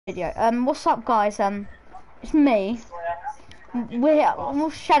Video. What's up, guys? It's me. We're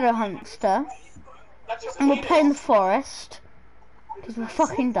Shadowhunter, and we're playing the forest because we're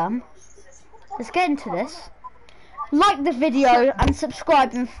fucking dumb. Let's get into this. Like the video and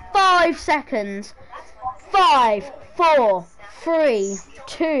subscribe in 5 seconds. 5, 4, 3,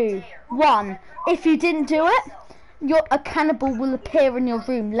 2, 1. If you didn't do it, a cannibal will appear in your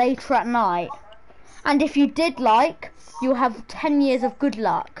room later at night. And if you did like, you'll have 10 years of good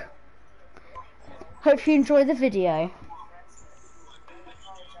luck. Hope you enjoy the video.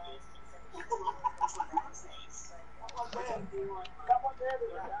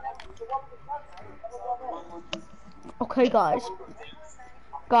 Okay, guys,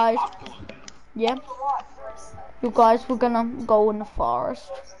 yeah, you guys, we're gonna go in the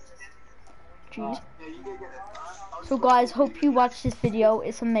forest. Jeez. So guys, hope you watch this video.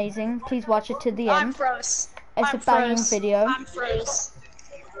 It's amazing. Please watch it to the end. I'm froze. It's a banging video. I'm froze.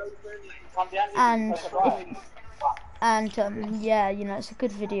 And yeah, you know, it's a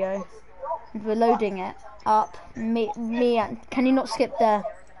good video. And we're loading it up. Me and can you not skip the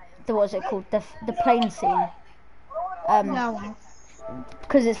what is it called? The plane scene. No.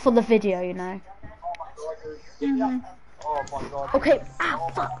 Because it's for the video, you know. Okay. Ow,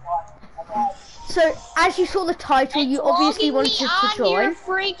 fuck. So, as you saw the title, you obviously wanted to join. On your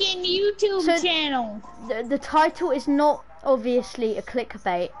freaking YouTube channel. The title is not obviously a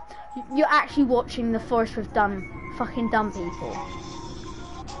clickbait. You're actually watching the forest with fucking dumb people.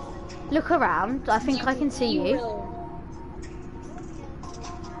 Look around. I think I can see you.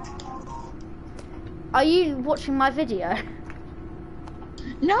 Are you watching my video?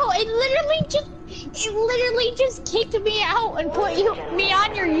 No, it literally just kicked me out and put me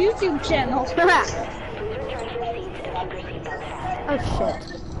on your YouTube channel. Oh shit.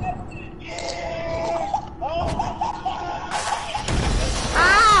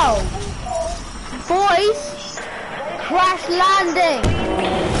 Ow! Boys! Crash landing!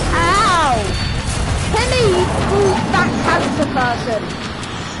 Ow! Timmy, you fool fat cancer person!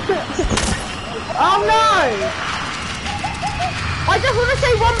 Oh no! I just want to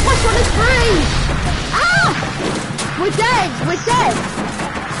say 1 plus 1 is 3! Ah! We're dead!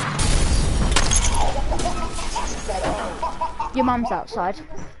 Your mum's outside.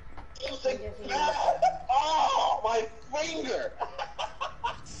 Oh, my finger!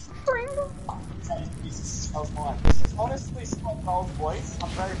 Oh my. This is honestly Scott Cole's voice. I'm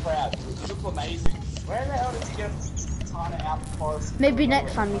very proud. You look amazing. Where the hell did you get a ton out of the forest? Maybe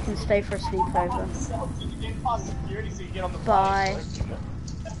next time you can stay for a sleepover. Bye.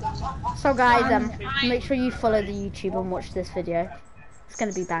 So guys, make sure you follow the YouTube and watch this video. It's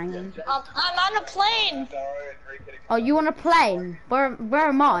gonna be banging. I'm on a plane. Oh, you on a plane? Where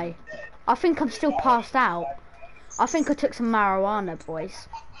am I? I think I'm still passed out. I think I took some marijuana, boys.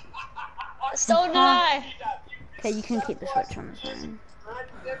 So did I. Okay, you can keep the switch on its own.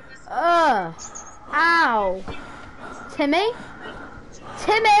 Ow! Timmy?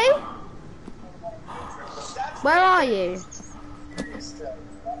 Timmy? Where are you?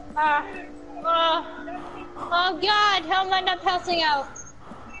 Oh God, how am I not passing out?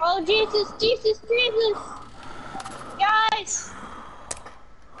 Oh Jesus, Jesus, Jesus! Guys!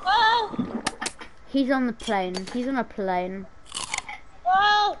 Oh! He's on the plane. He's on a plane.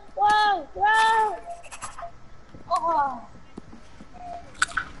 Whoa! Whoa! Whoa! Oh!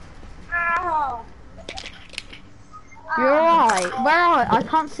 Ow! You're alright. Where are you? I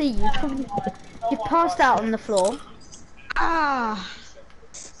can't see you. You've passed out on the floor. Ah!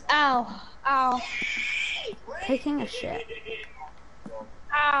 Ow! Ow! Taking a shit.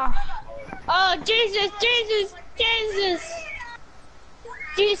 Ow! Oh Jesus! Jesus! Jesus!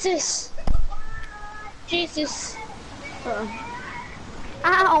 Jesus! Jesus!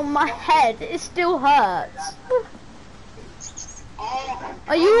 Ow, my head. It still hurts.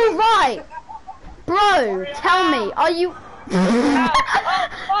 Are you alright? Bro, tell me, are you...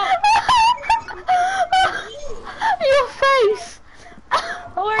 Your face!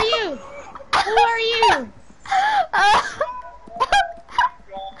 Who are you? Who are you?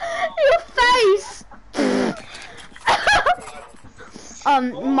 Your face!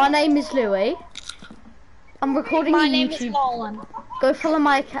 My name is Louis. I'm recording My on name YouTube. is Nolan. Go follow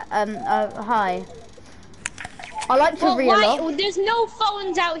my hi. I like to reel off. There's no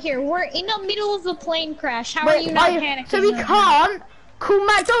phones out here. We're in the middle of a plane crash. How are you not panicking? So we can't call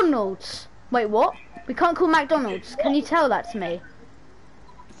McDonald's. Wait, what? We can't call McDonald's. Can you tell that to me?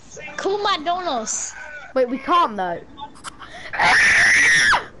 Cool McDonald's. Wait, we can't though.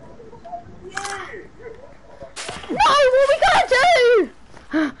 No, what are we gonna do?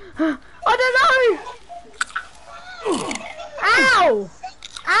 I don't know. Ow!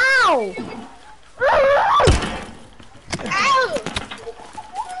 Ow! Ow!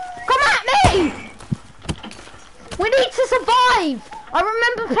 Come at me! We need to survive! I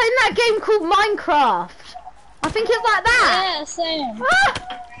remember playing that game called Minecraft. I think it's like that. Yeah, same. Ah!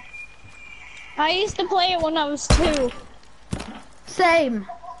 I used to play it when I was 2. Same.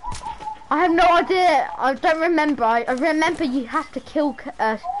 I have no idea. I don't remember. I remember you have to kill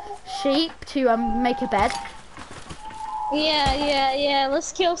sheep to make a bed. Yeah.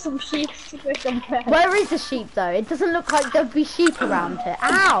 Let's kill some sheep to make them bed. Where is the sheep though? It doesn't look like there'll be sheep around here.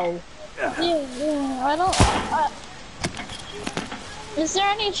 Ow! Yeah. I don't. Is there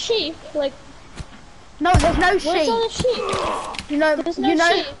any sheep? Like, No, there's no where's all sheep. the sheep? You know, There's no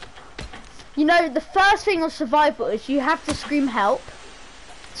sheep. You know, the first thing of survival is you have to scream help.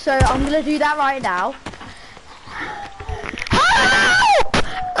 So I'm gonna do that right now.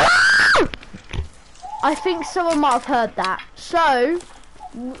 I think someone might have heard that. So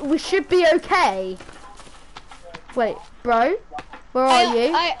we should be okay. Wait, bro, where are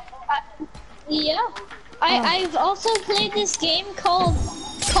you? Yeah. I've also played this game called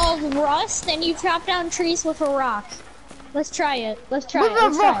Rust, and you chop down trees with a rock. Let's try it. Let's try it. With a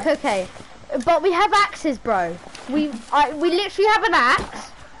Let's rock, try it. okay. But we have axes, bro. We literally have an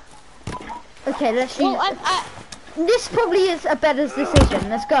axe. Okay, let's use. Well, This probably is a better decision.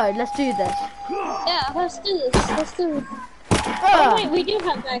 Let's go. Let's do this. yeah, let's do this. Let's do it. Oh wait, we do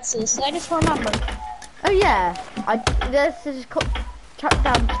have axes. I just remembered. Oh yeah. Let's just chop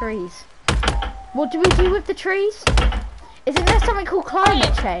down trees. What do we do with the trees? Isn't there something called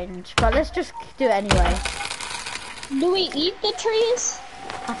climate change? But let's just do it anyway. Do we eat the trees?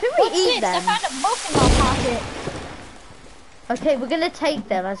 I think we What's eat this? I them. found a book in my pocket. Okay, we're gonna take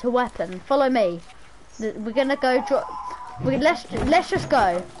them as a weapon. Follow me. We're gonna go drop. Let's just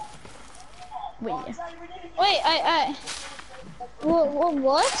go. Wait,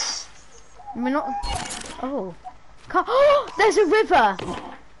 what? We're not. Oh. Oh, there's a river.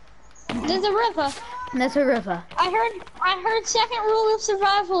 There's a river. There's a river. I heard second rule of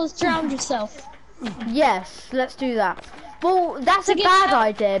survival is drown yourself. Yes, let's do that. Well, that's a get bad out.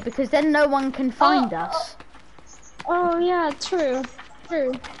 idea because then no one can find us. Oh yeah, true.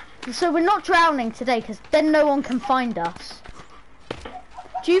 So we're not drowning today because then no one can find us.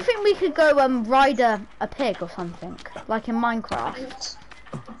 Do you think we could go ride a pig or something like in Minecraft?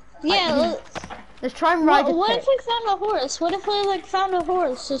 Yeah. Let's try and ride a What pig. if we found a horse? What if we like found a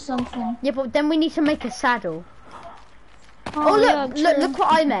horse or something? Yeah, but then we need to make a saddle. Oh yeah, look what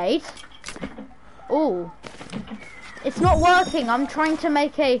I made. Oh, it's not working. I'm trying to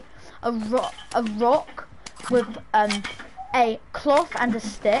make a rock with a cloth and a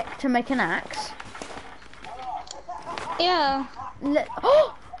stick to make an axe. Yeah.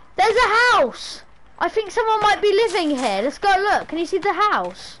 Oh, there's a house. I think someone might be living here. Let's go look. Can you see the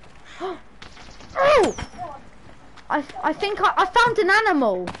house? Oh, I think I found an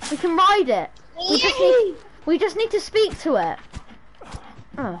animal. We can ride it. We just need to speak to it.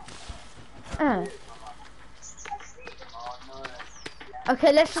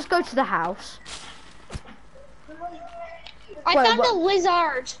 Okay, let's just go to the house. I found a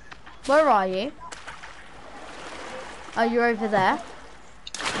lizard. Where are you? Oh, you're over there.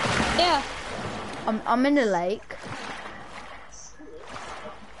 Yeah. I'm in a lake.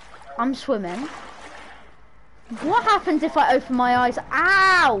 I'm swimming. What happens if I open my eyes?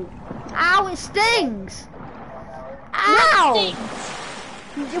 Ow! Ow, it stings! Ow! What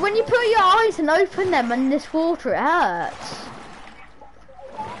stings? When you put your eyes and open them in this water, it hurts.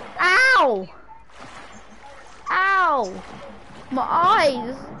 Ow! Ow! My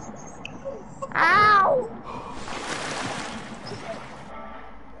eyes! Ow!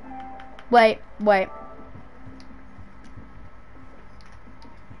 Wait.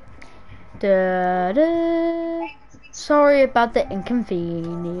 Da-da. Sorry about the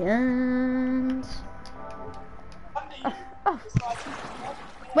inconvenience. Oh.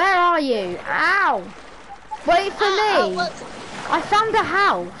 Where are you? Ow! Wait for me. I found a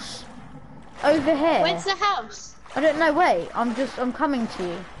house over here. Where's the house? I don't know. Wait, I'm coming to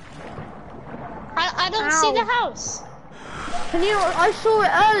you. I don't see the house. Can you? I saw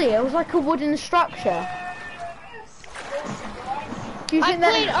it earlier. It was like a wooden structure. Do you I think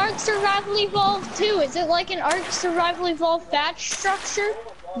played Ark Survival Evolved 2. Is it like an Ark Survival Evolved batch structure?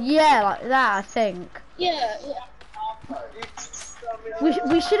 Yeah, like that. I think. Yeah.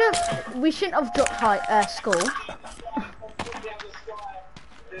 We shouldn't have dropped school.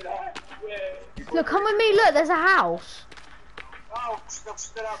 Look, come with me. Look, there's a house.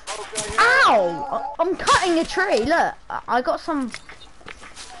 Ow! I'm cutting a tree. Look, I got some.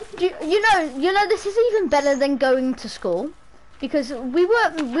 You know, this is even better than going to school. because we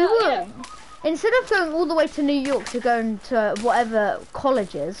were instead of going all the way to New York to go into whatever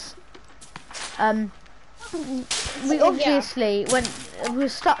colleges, we obviously we were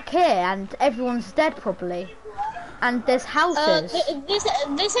stuck here and everyone's dead probably, and there's houses.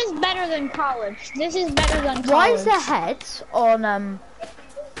 This is better than college. This is better than college. Why is there heads on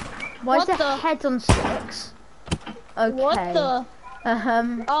Why is there heads on sticks? Okay. What the?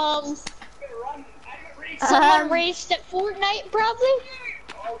 Someone raged at Fortnite, probably?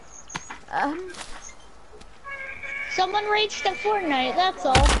 Someone raged at Fortnite, that's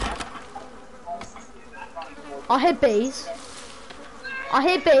all. I hear bees. I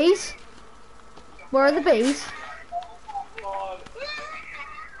hear bees. Where are the bees?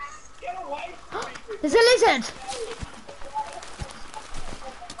 There's a lizard!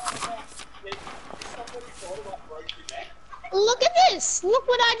 Look at this! Look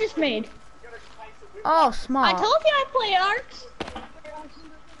what I just made. Oh, smart. I told you I play Ark.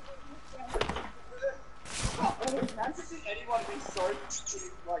 Anyone be so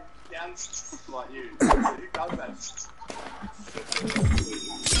like down like you? Who does that?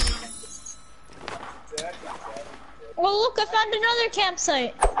 Well, look, I found another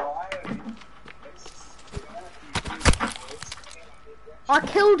campsite. I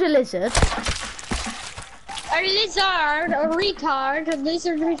killed a lizard. A lizard, a retard, a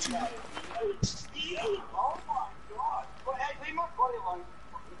lizard retard. Oh my god! Well, hey, leave my body alone.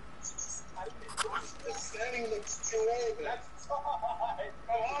 Standing looks too old. That's fine.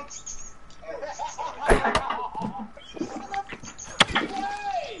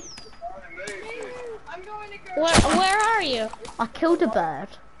 Hey! I'm going to go. Where are you? I killed a bird.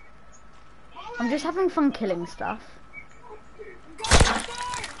 I'm just having fun killing stuff.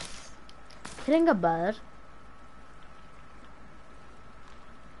 Killing a bird.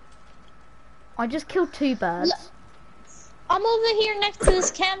 I just killed 2 birds. I'm over here next to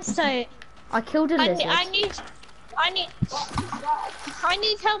this campsite. I killed a lizard. I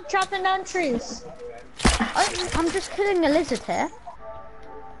need help chopping down trees. I'm just killing a lizard here.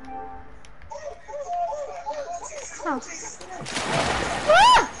 Oh.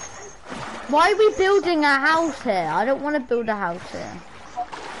 Ah! Why are we building a house here? I don't want to build a house here.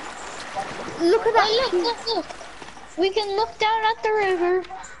 Look at that. Look. We can look down at the river.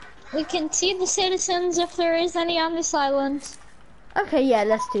 We can see the citizens if there is any on this island. Okay, yeah,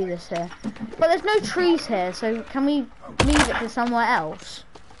 let's do this here. But there's no trees here, so can we move it to somewhere else?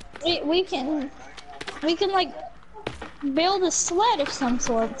 We can like build a sled of some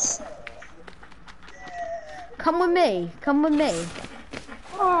sorts. Come with me. Come with me.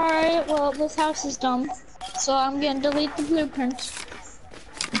 Alright, well, this house is dumb. So I'm gonna delete the blueprint.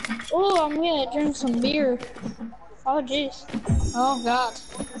 Oh, I'm gonna drink some beer. Oh, jeez. Oh, God.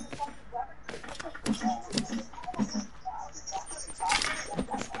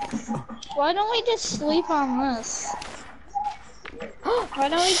 Why don't we just sleep on this? Why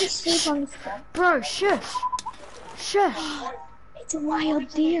don't we just sleep on this? Bro, shush. Shush. It's a wild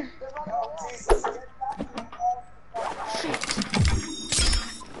deer. Shit.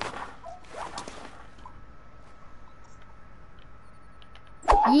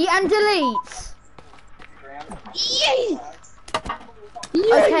 Yeet and delete. Yay!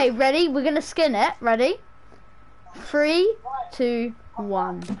 Okay, ready? We're gonna skin it. Ready? 3, 2,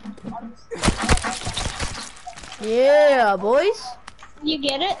 1. Yeah, boys. You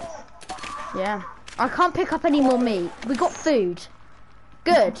get it? Yeah. I can't pick up any more meat. We got food.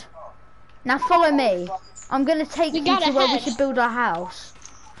 Good. Now follow me. I'm gonna take you to where we should build our house.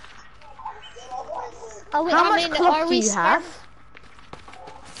 How much cloth do you have?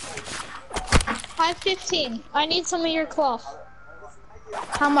 I have 15. I need some of your cloth.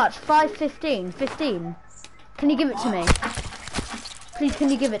 How much? 5.15. 15. Can you give it to me? Please, can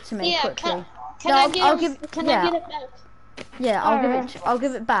you give it to me quickly? I'll get it back? Yeah, I'll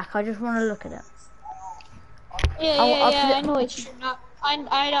give it back. I just want to look at it. Yeah, I know what you're not.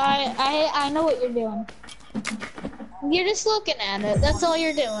 I know what you're doing. You're just looking at it. That's all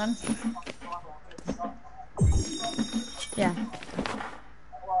you're doing. Yeah.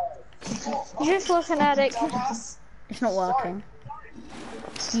 You're just looking at it. It's not working.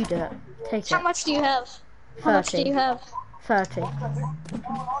 You do it. Take it. How much do you have? 30. How much do you have? 30.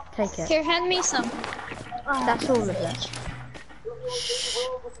 Take it. Here, hand me some. That's all of it. Shh.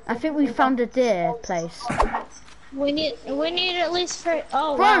 I think we found a deer place. We need at least for.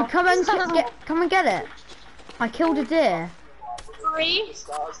 Oh Bro, wow. come and get it. I killed a deer. 3,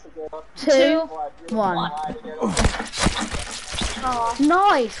 2, 1. Oh.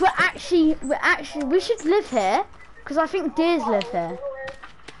 Nice. We should live here because I think deers live here.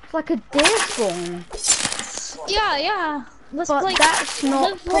 It's like a deer spawn. Yeah. Let's But like that's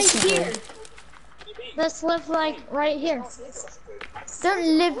not live right possible. here. Let's live like right here.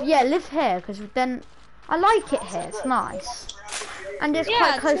 Don't live, yeah, live here, because then I like it here. It's nice, and it's Yeah,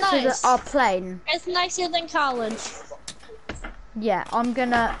 quite it's close to nice. our plane. It's nicer than college. Yeah, I'm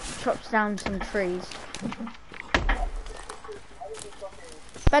gonna chop down some trees.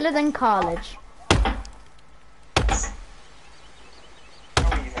 Better than college.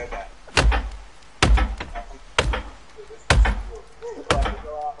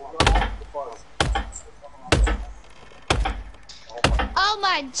 Oh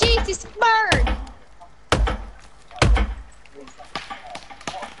my Jesus, bird!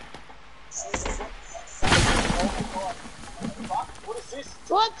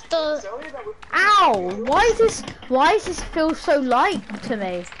 What the? Ow! Why does this feel so light to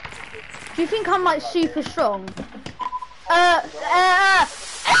me? Do you think I'm like super strong? What the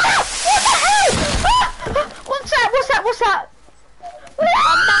hell? What's that?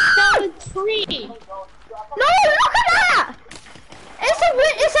 I'm knocked down a tree. No, look at that!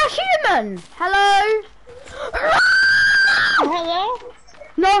 It's a human! Hello? Hello?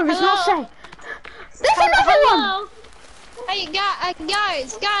 No, it's not Hello? safe. There's another one! Hello? Hey,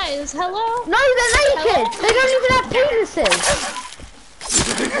 guys, hello? No, they're naked! Hello? They don't even have penises!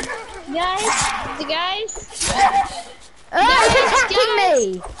 Guys? It's attacking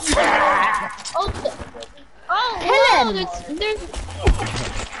me! Oh, Kill him. there's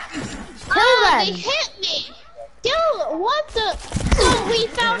Kill them! they hit me! Dude, what the? So we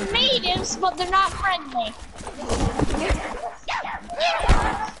found natives, but they're not friendly.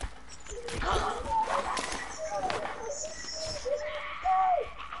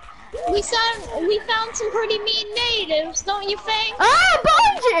 We found some pretty mean natives, don't you think? Ah,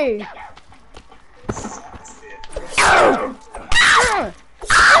 behind you! Ow!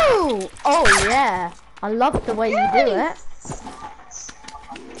 Ow! Oh yeah, I love the way you do it.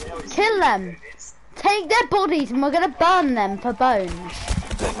 Kill them. Take their bodies and we're gonna burn them for bones.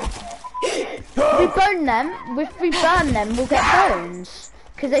 If we burn them, we'll get bones.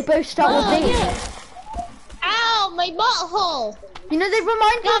 Because they both start with B. Yeah. Ow, my butthole! You know, they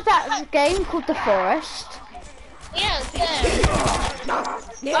remind me of that game called The Forest. Yeah,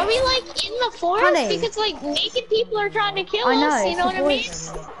 there. Are we like in the forest? Honey. Because like naked people are trying to kill I know, us, you it's know the what I mean?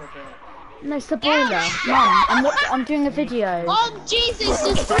 voice. No, it's the boiler. Mum, I'm doing a video. Oh Jesus,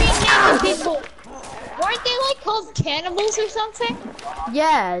 there's 3 naked people. Weren't they like called cannibals or something?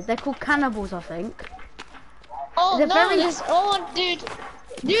 Yeah, they're called cannibals, I think. Oh They're no, very- there's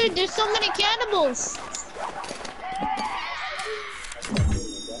dude, there's so many cannibals.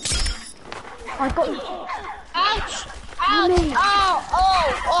 I got. Ouch! Mommy. Ouch!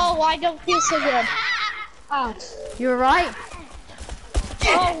 Oh, I don't feel so good. Ouch. You alright?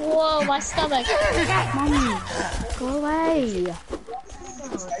 Oh, whoa, my stomach. Mummy, go away.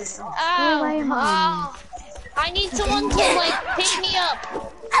 Ow. away, Mom. Ow. I need someone to like pick me up.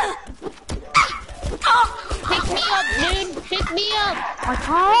 Pick me up, dude. Pick me up. I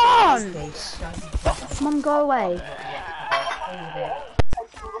can't. Mum, go away.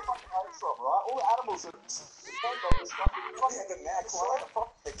 All the animals are this fucking next.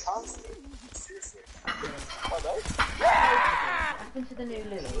 They can't. Into the new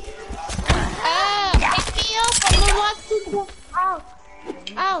Lily. Pick me up. I'm about to go. Ow.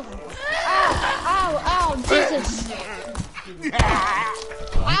 Ow. Ow. Ow. Ow. Jesus. Ow.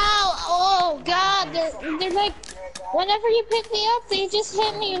 Oh, God. They're like, whenever you pick me up, they just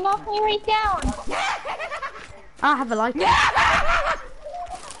hit me and knock me right down. I have a lighter.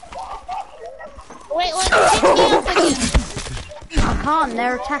 Wait, let me pick me up again. I can't,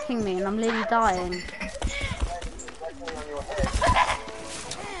 they're attacking me and I'm literally dying.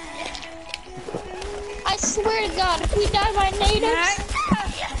 I swear to God, if we die by natives,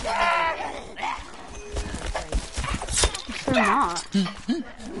 So not.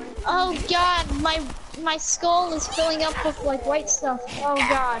 oh God, my skull is filling up with like white stuff. Oh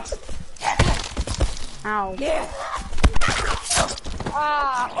God. Ow.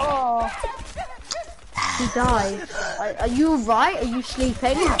 Ah, oh. He died. Are you alright? Are you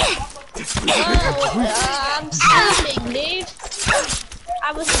sleeping? I'm sleeping, dude.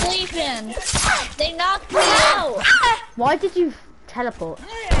 I was sleeping. They knocked me out. Why did you teleport?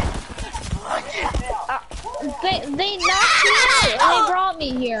 They knocked me out and they brought me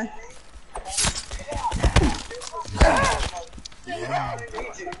here.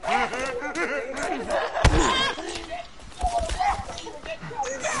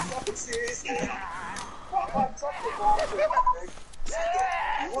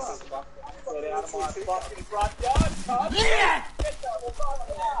 Get out of my fucking front yard, cunt. Get that one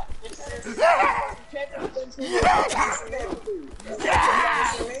out.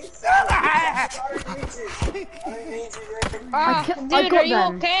 Dude, I got are you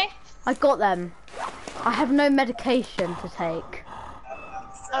them. okay? I got them. I have no medication to take.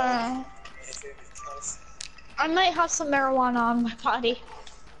 I might have some marijuana on my body.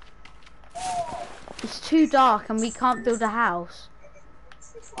 It's too dark and we can't build a house.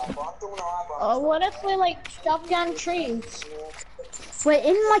 What if we like chop down trees? Wait,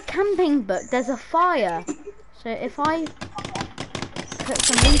 in my camping book there's a fire. So if I put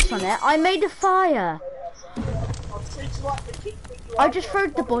some leaves on it, I made a fire. I just threw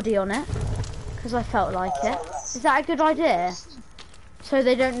the body on it because I felt like it. Is that a good idea? So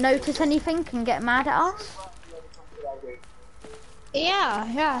they don't notice anything and get mad at us?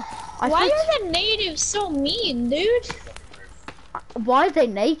 Yeah. Why are the natives so mean, dude? Why are they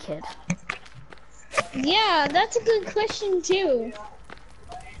naked? Yeah, that's a good question too.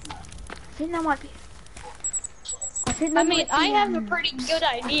 I think that might be. I have a pretty good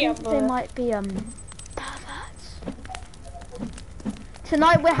idea, They but might be perverts.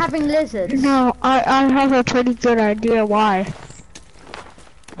 Tonight we're having lizards. no, I have a pretty good idea why.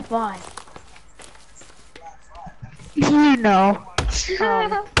 Why? You know.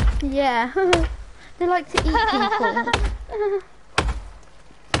 Yeah. They like to eat people.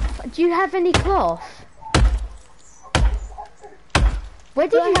 Do you have any cloth? Where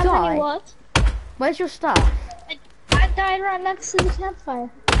did you die? What? Where's your stuff? I died right next to the campfire.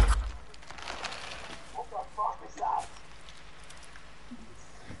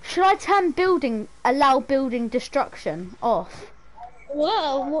 Should I allow building destruction off?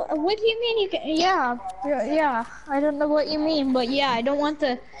 Whoa, what do you mean you can? Yeah, I don't know what you mean, but yeah, I don't want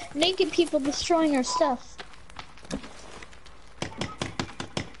the naked people destroying our stuff.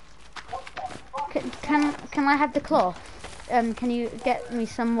 Can I have the cloth? Can you get me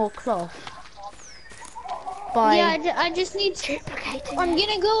some more cloth? Yeah, I just need to. I'm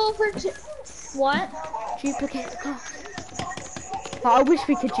gonna go over to. What? Duplicate the cloth. But I wish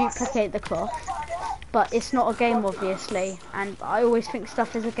we could duplicate the cloth. But it's not a game, obviously. And I always think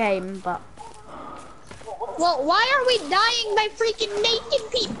stuff is a game, but... Well, why are we dying by freaking naked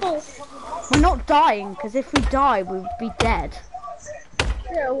people? We're not dying, because if we die, we would be dead.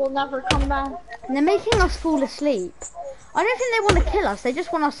 Yeah, we'll never come back. And they're making us fall asleep. I don't think they want to kill us, they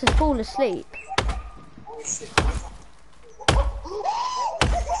just want us to fall asleep.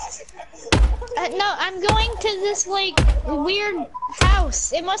 No, I'm going to this, like, weird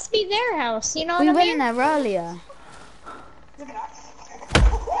house. It must be their house, you know what I mean? We went there earlier.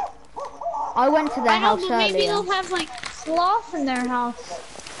 I went to their house but earlier. maybe they'll have, like, cloth in their house.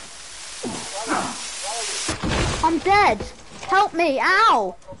 I'm dead! Help me!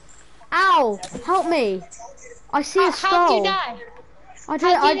 Ow! Ow! Help me! I see a skull. How'd you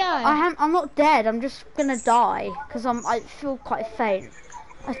die? I'm not dead. I'm just gonna die because I feel quite faint.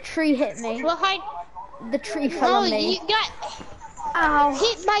 A tree hit me. Well, The tree fell on me. You got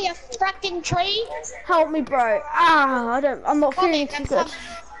hit by a fucking tree? Help me, bro. I'm not feeling too good.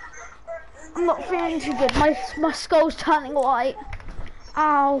 I'm not feeling too good. My skull's turning white.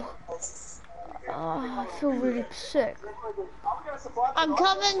 Ow. I feel really sick. I'm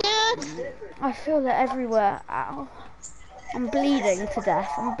coming, dude. I feel it everywhere. Ow. I'm bleeding to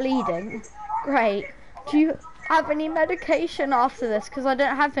death. I'm bleeding. Great. Do you have any medication after this? Because I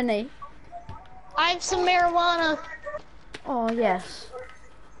don't have any. I have some marijuana. Oh, yes.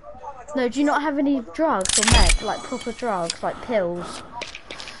 No, do you not have any drugs or like proper drugs, like pills?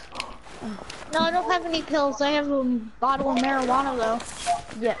 No, I don't have any pills. I have a bottle of marijuana, though.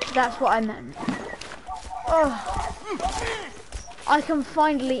 Yeah, that's what I meant. Oh. I can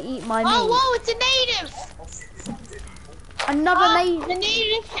finally eat my meat. Oh, whoa, it's a native! Another native.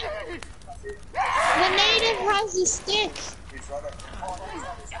 The native has a stick.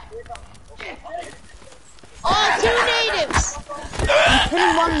 Oh, 2 natives! I'm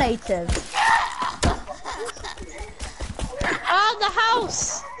killing one native. Oh, the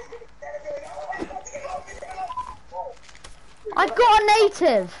house! I got a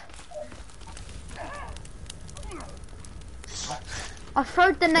native. I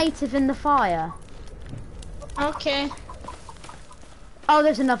threw the native in the fire. Okay. Oh,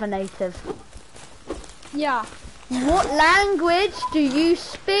 there's another native. Yeah. What language do you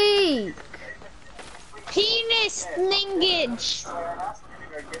speak? Penis language.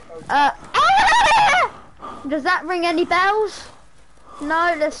 Does that ring any bells?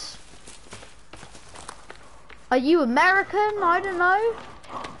 No, let's... Are you American? I don't know.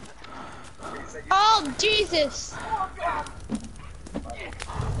 Oh, Jesus.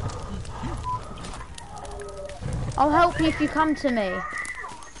 I'll help you if you come to me.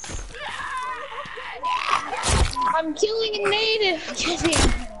 I'm killing a native.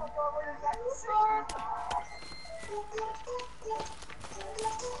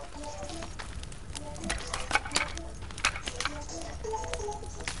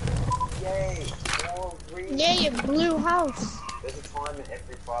 Yay! More green. Yeah, your blue house. There's a time in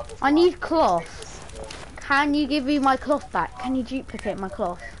every Bible. I need cloth. Can you give me my cloth back? Can you duplicate my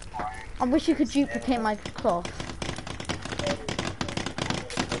cloth? I wish you could duplicate my cloth.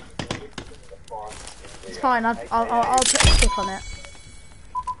 It's fine. I'll put a stick on it.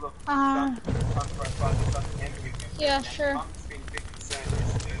 Yeah, sure.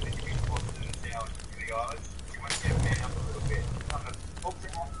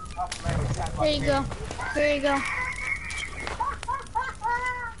 There you go. There you go.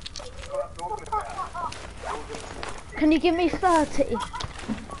 Can you give me 30?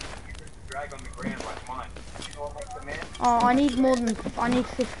 Oh, I need more than. I need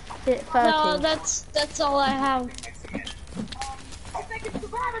 30. No, that's all I have. If they can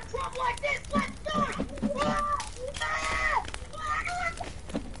survive a trip like this, let's do it!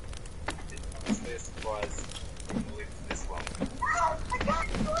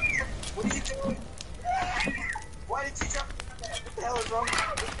 What are you doing? Why did you jump? What the hell is wrong?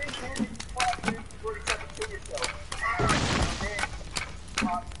 Kill yourself.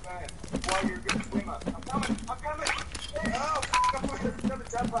 Why you're a good swimmer? I'm coming! I'm coming! Oh, I'm gonna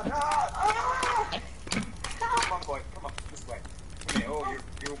jump on. Come on, boy. Come on, this way. Come here. Oh,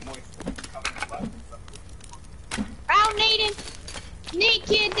 you're moist. Covered in blood. I don't need him. Need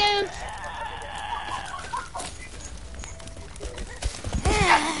kid, dude.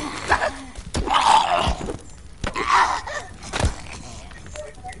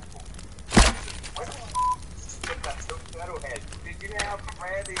 Did you know how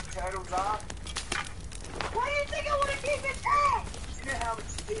rare these turtles are? Why do you think I want to keep it down? Do you know how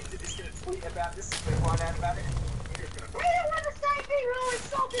much kids are just going to tweet about this if they find out about it? We don't want to say me really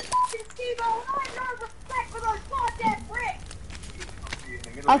insulted fucking Skibo, and I have no respect for those goddamn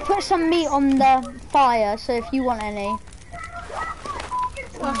bricks! I'll put some meat on the fire, so if you want any.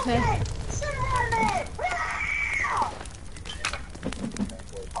 Okay.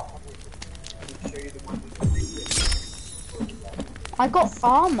 I got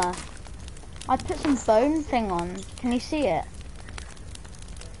armor. I put some bone thing on. Can you see it?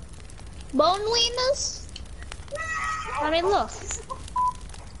 Bone wieners? I mean, look.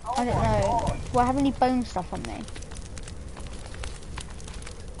 I don't know. Do I have any bone stuff on me?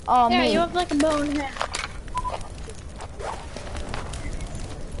 Oh, Yeah, me. you have like a bone head.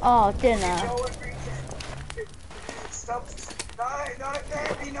 Oh, dinner.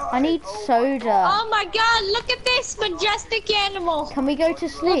 I need soda. Oh my god, look at this majestic animal. Can we go to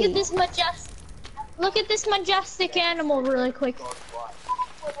Look at sleep? this majestic animal really quick.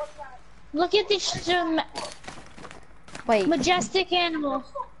 Look at this Wait. majestic animal.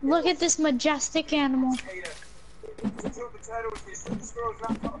 Look at this majestic animal.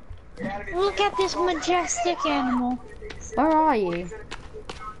 Look at this majestic animal. Where are you?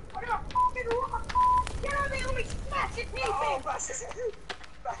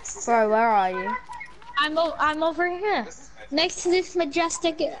 Bro, where are you? I'm over here. Next to this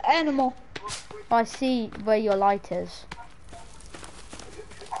majestic animal. Oh, I see where your light is.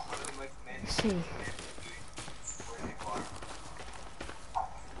 Let's see.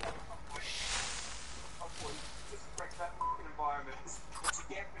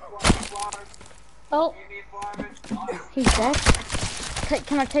 Oh, He's dead.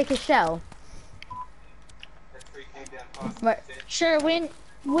 Can I take a shell? Right. sure, we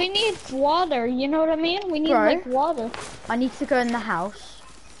need water, you know what I mean? We need Bro. like water. I need to go in the house.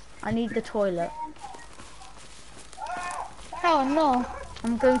 I need the toilet. Oh no.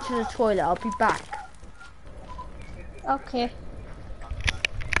 I'm going to the toilet. I'll be back. Okay.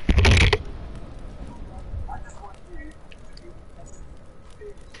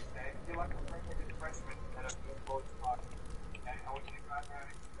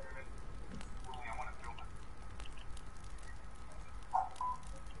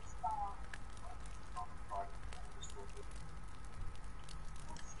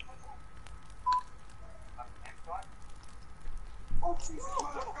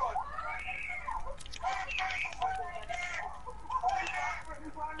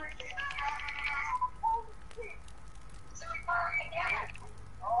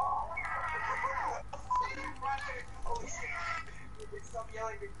 Stop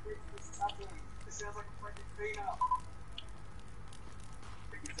yelling, this is happening. This sounds like a freaking female.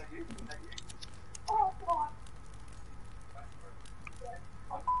 Is that you? Is that you? Oh, God.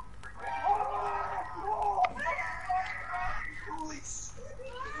 Holy shit.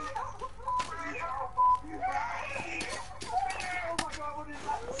 Oh my God, what is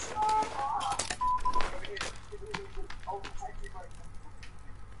that?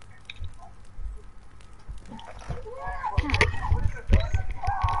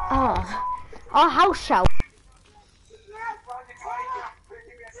 Our house shall.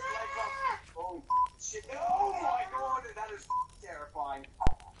 Oh, shit. Oh my god, that is terrifying.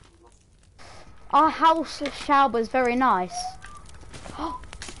 Our house shower is very nice.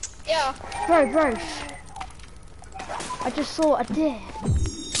 Yeah. Bro. I just saw a deer.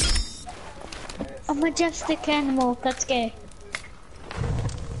 A majestic animal. That's gay.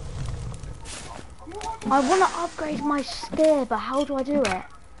 I want to upgrade my spear, but how do I do it?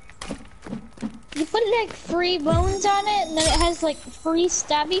 You put like 3 bones on it, and then it has like 3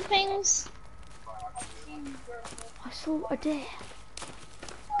 stabby things. I saw a deer.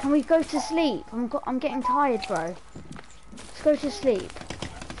 Can we go to sleep? I'm getting tired, bro. Let's go to sleep.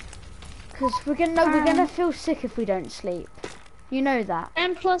 Cause we're gonna feel sick if we don't sleep. You know that.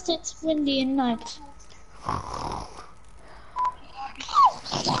 And plus it's windy at night.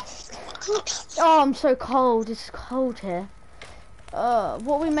 Oh, I'm so cold. It's cold here. What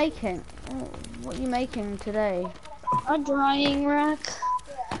are we making? Oh, what are you making today? A drying rack.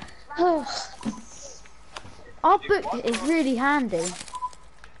 Our book is really handy.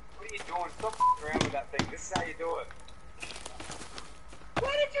 What are you doing? Stop around with that thing. This is how you do it.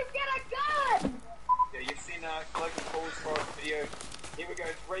 Where did you get a gun? Yeah, you've seen Cloak Paul's forest video. Here we go,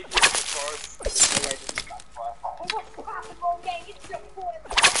 3 years in the forest. No way to gunfire. What's possible, gang? It's your boy.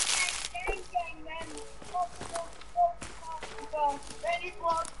 Gang, man. Ready,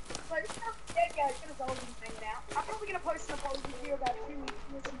 vlog. There you go. Gonna go and hang out. I'm probably gonna post an apology video about 2 weeks.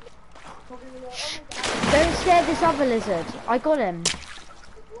 Don't scare this other lizard. I got him.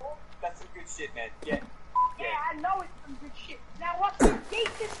 That's some good shit, man. Yeah. Yeah, I know it's some good shit. Now watch you geek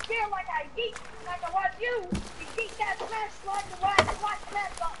this spear like I geek. Like I watch you. You geek that smash like the right. Watch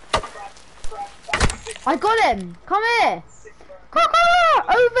that. I got him. Come here. Come here.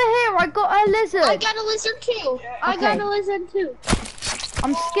 Over here. I got a lizard. I got a lizard too. I got a lizard too.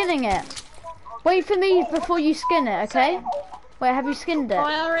 I'm skinning it. Wait for me before you skin it, okay? Wait, have you skinned it? Oh,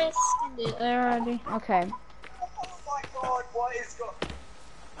 I already skinned it already. Okay. Oh my god, what is going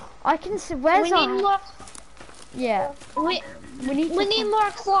I can see. Where's We need more. Yeah. We need. need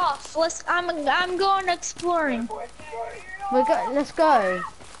more cloth. I'm going exploring. Let's go.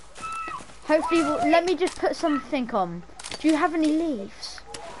 Hopefully, let me just put something on. Do you have any leaves?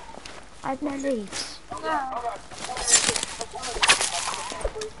 I have no leaves.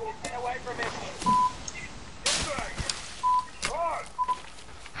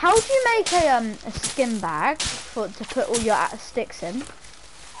 How do you make a skin bag to put all your sticks in?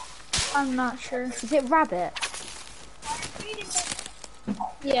 I'm not sure. Is it rabbit?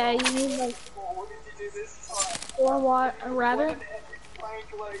 Yeah, you need like 4 watt a rabbit.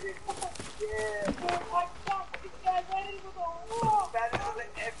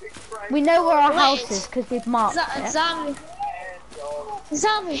 We know where our Wait. house is because we've marked it. Zombie.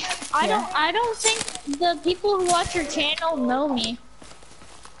 I don't think the people who watch your channel know me.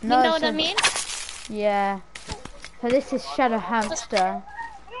 No, You know what I mean? Yeah. So this is Shadow Hamster.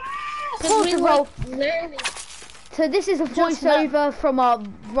 Because we roll. literally. So this is a voiceover from our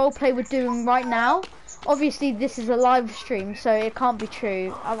roleplay we're doing right now. Obviously this is a live stream, so it can't be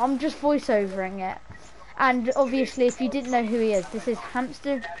true. I'm just voiceovering it. And obviously if you didn't know who he is, this is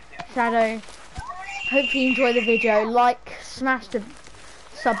Hamster Shadow. Hope you enjoy the video. Like, smash the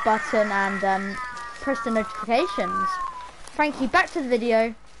sub button and press the notifications. Thank you, back to the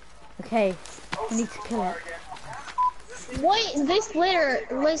video. Okay, we need to kill it. Wait, this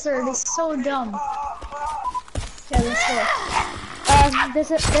lizard is so dumb. Yeah, let's go. There's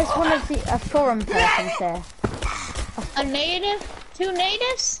one of the foreign persons there. A native? 2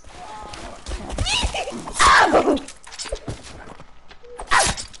 natives?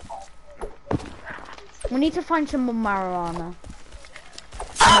 We need to find some more marijuana.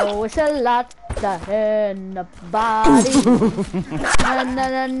 Oh, it's a lot in the body. Na, na,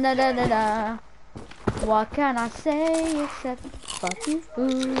 na, na, na, na, na. What can I say except fuck you?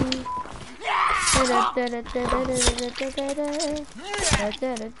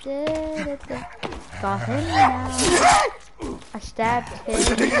 Got him now. I stabbed him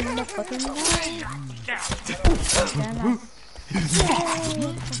in the fucking eye.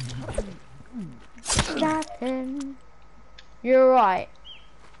 Stab him. You're right.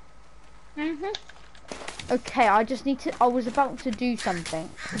 Okay, I just need to. I was about to do something.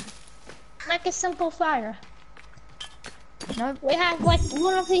 Like a simple fire. No. We have like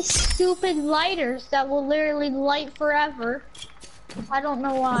one of these stupid lighters that will literally light forever. I don't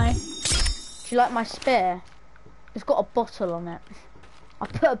know why. Do you like my spear? It's got a bottle on it. I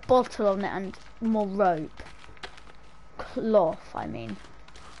put a bottle on it and more rope. Cloth, I mean.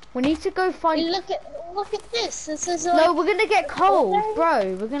 We need to go find. Look at this. This is No, we're gonna get cold,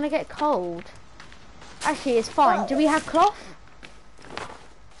 bro. We're gonna get cold. Actually, it's fine. Do we have cloth?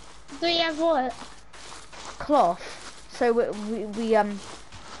 Do you have what? Cloth. So we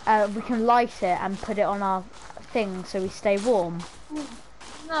can light it and put it on our thing so we stay warm.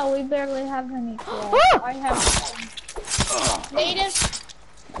 No, we barely have any cloth. Ah! I have native.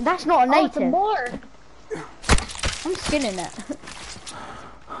 That's not a Oh, it's a native. boar. I'm skinning it.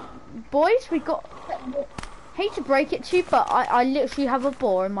 Boys, we got... Hate to break it to you, but I literally have a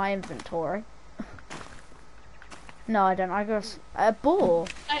boar in my inventory. No, I don't. I got a boar.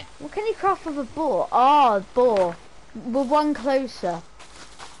 What can you craft with a boar? Ah, oh, boar. We're one closer.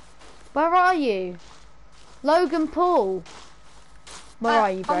 Where are you? Logan Paul. Where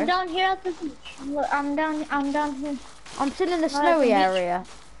are you, bro? I'm down here at the beach. I'm down here. I'm still in the at the snowy beach. area.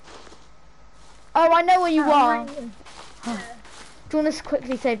 Oh, I know where you are. Right here. Do you want to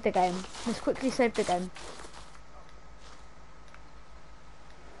quickly save the game? Let's quickly save the game.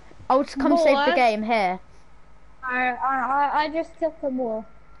 I'll just come save the Boar. game here. I just killed the boar.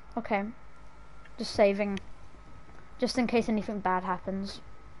 Okay. Just saving. Just in case anything bad happens.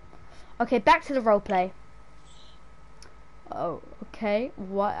 Okay, back to the roleplay. Oh, okay.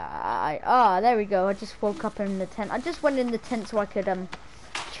 What? There we go. I just woke up in the tent. I just went in the tent so I could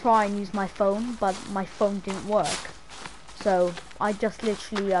try and use my phone, but my phone didn't work. So I just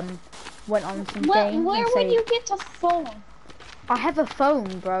literally went on some games. Where and would you get a phone? I have a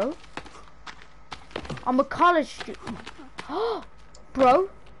phone, bro. I'm a college student. Bro,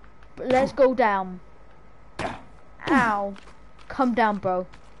 let's go down. Ow. Come down, bro.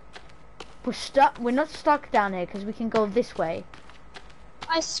 We're stuck. We're not stuck down here because we can go this way.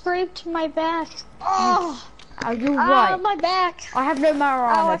 I scraped my back. Oh, Are you right? my back. I have no more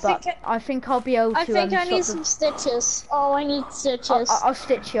armor, but think I think I'll be able to. I think I need stop some stitches. Oh, I need stitches. I'll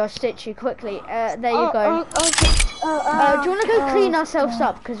stitch you. I'll stitch you quickly. There you go. Okay. Do you want to go clean ourselves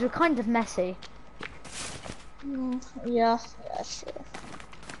up because we're kind of messy? Yeah, sure.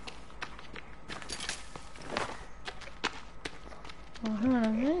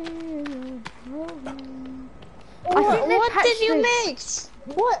 What did you make?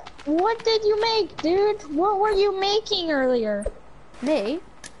 What did you make, dude? What were you making earlier? Me?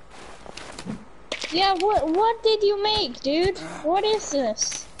 Yeah, what did you make, dude? What is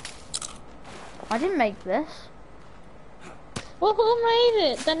this? I didn't make this. Well, who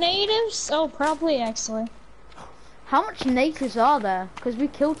made it? The natives? Oh, probably actually. How much natives are there? Because we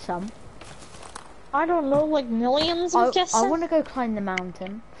killed some. I don't know, like millions, I'm guessing? I want to go climb the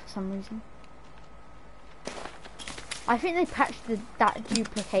mountain for some reason. I think they patched that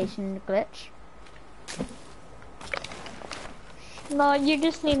duplication glitch. No, you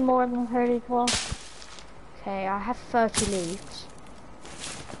just need more than 30 cloth. Okay, I have 30 leaves.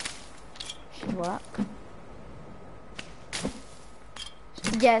 Should work.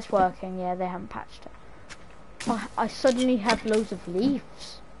 Yeah, it's working. Yeah, they haven't patched it. I suddenly have loads of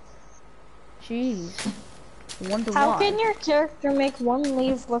leaves. Jeez. I wonder why. How can your character make one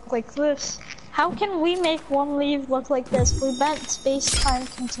leaf look like this? How can we make one leaf look like this? Prevent space-time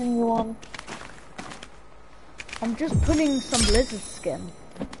continuum. I'm just putting some lizard skin.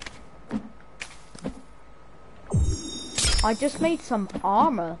 I just made some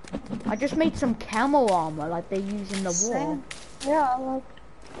armor. I just made some camo armor like they use in the war. Yeah, like...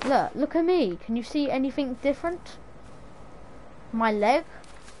 Look at me. Can you see anything different? My leg?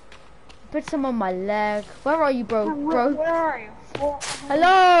 Put some on my leg. Where are you, bro? Where are you?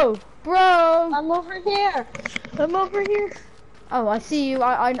 Hello, bro. I'm over here. I'm over here. Oh, I see you.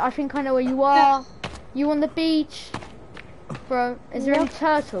 I think I know where you are. Yeah. You on the beach, bro? Is there any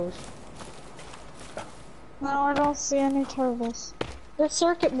turtles? No, I don't see any turtles. There's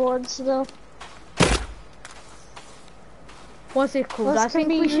circuit boards though. What's it called? I think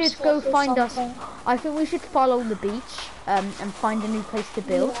we should go find us. I think we should follow the beach and find a new place to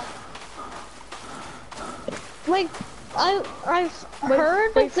build. Like, I've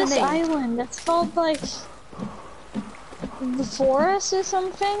heard of this island. It's called like the forest or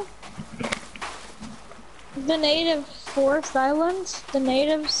something. The native forest island. The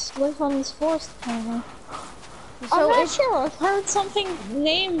natives live on this forest apparently. So I'm not sure. I've heard something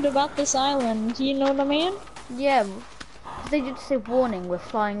named about this island. Do you know what I mean? Yeah, they did say warning. We're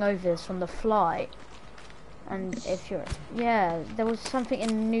flying over this on the fly, and if you're there was something in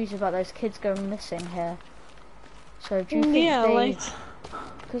the news about those kids going missing here. So do you think they?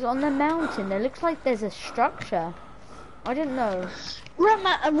 Because on the mountain, there looks like there's a structure. I don't know.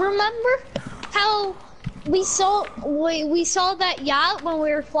 Remember how we saw that yacht when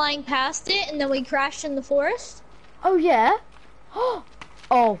we were flying past it, and then we crashed in the forest? Oh yeah.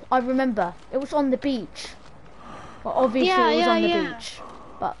 Oh, I remember. It was on the beach. Well, obviously it was on the beach.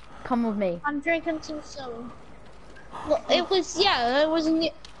 But come with me. I'm drinking some soda. Well, it was, yeah, it was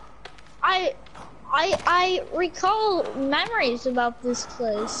I recall memories about this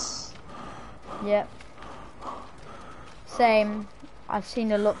place. Yep. Same. I've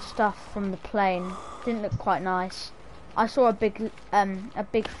seen a lot of stuff from the plane. Didn't look quite nice. I saw a big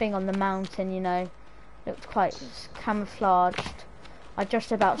thing on the mountain, you know. Looked quite camouflaged. I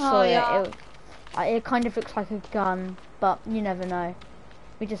just about saw yeah. It kind of looks like a gun, but you never know.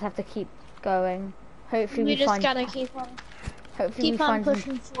 We just have to keep going. Hopefully We just find. gotta keep on Hopefully we find some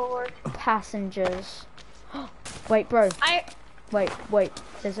pushing forward. passengers. Wait, bro. Wait.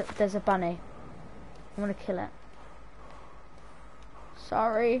 There's a bunny. I want to kill it.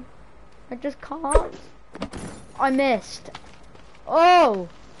 Sorry. I just can't. I missed. Oh!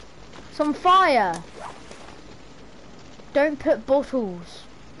 Some fire! Don't put bottles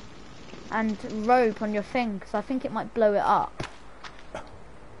and rope on your thing, because I think it might blow it up.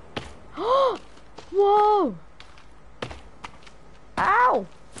 Whoa! Ow!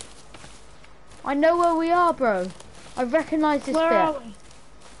 I know where we are, bro. I recognise this Where bit. are we?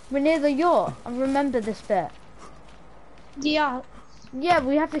 We're near the yacht. I remember this bit. Yeah. Yeah,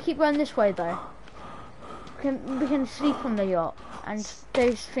 we have to keep going this way though. We can sleep on the yacht, and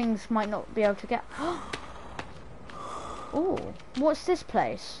those things might not be able to get. Oh, what's this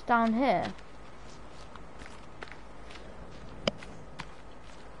place down here?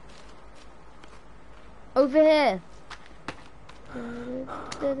 Over here.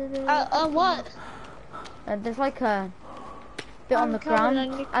 What? There's like a bit on the covered ground,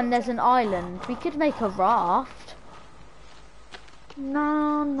 in and there's an island. We could make a raft.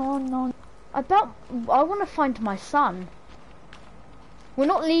 No. I want to find my son. We're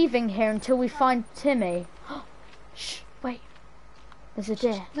not leaving here until we find Timmy. Shh, wait. There's a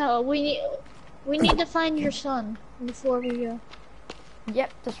deer. No, we need to find your son before we go.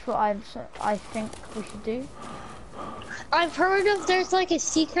 Yep, that's what I think we should do. I've heard of there's like a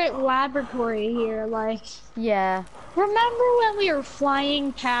secret laboratory here, like. Yeah. Remember when we were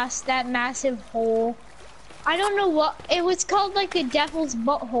flying past that massive hole? I don't know what, it was called like the Devil's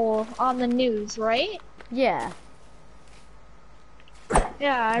Butthole on the news, right? Yeah.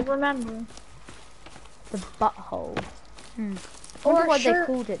 Yeah, I remember. The butthole. I wonder why they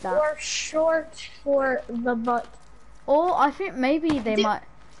called it that. Or short for the butt. Or I think maybe they might.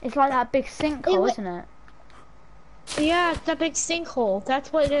 It's like that big sinkhole, isn't it? Yeah, it's a big sinkhole.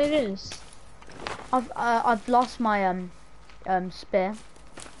 That's what it is. I've lost my spear.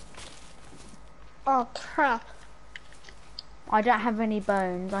 Oh crap! I don't have any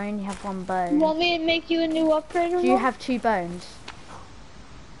bones. I only have one bone. You want me to make you a new upgrade? Do you have 2 bones?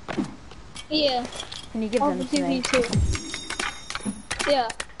 Yeah. Can you give I'll them to give me? you 2. Yeah.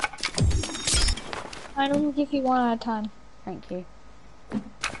 I don't give you 1 at a time. Thank you.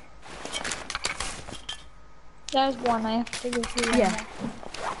 There's 1. I have to give you 1. Yeah.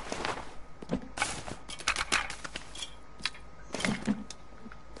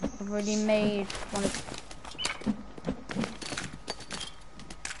 I've already made one of.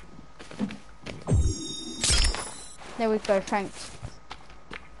 There we go, thanks.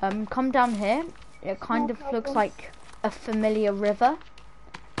 Come down here. It kind of looks like a familiar river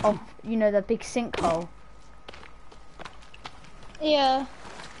of, you know, the big sinkhole. Yeah.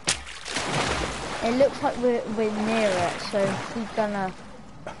 It looks like we're near it, so we're gonna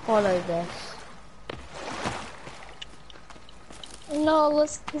follow this. No,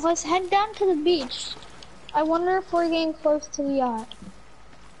 let's head down to the beach. I wonder if we're getting close to the yacht.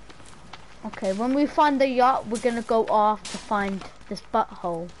 Okay, when we find the yacht, we're gonna go off to find this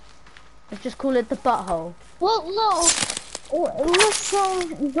butthole. Let's just call it the butthole. Well, no. Let's go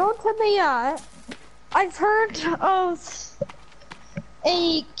to the yacht. I've heard of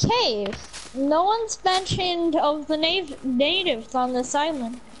a cave. No one's mentioned of the natives on this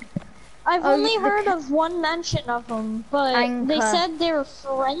island. I've only heard of one mention of them, but they said they were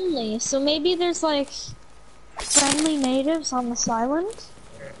friendly. So maybe there's like friendly natives on this island?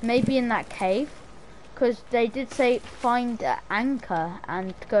 Maybe in that cave, because they did say find an anchor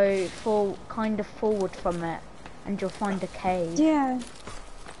and go kind of forward from it, and you'll find a cave. Yeah.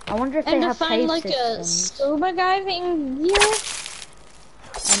 I wonder if they have cave find like systems. a scuba diving gear.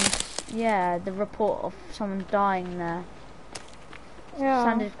 And yeah, the report of someone dying there. Yeah.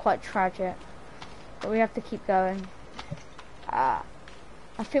 Sounded quite tragic, but we have to keep going. I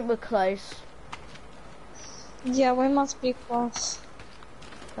think we're close. Yeah, we must be close.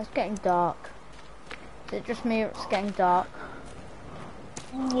 It's getting dark. Is it just me or it's getting dark?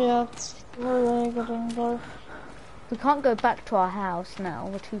 Yeah, it's really getting dark. We can't go back to our house now,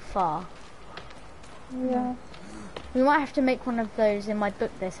 we're too far. Yeah. We might have to make one of those. In my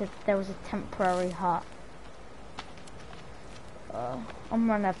book they said there was a temporary hut.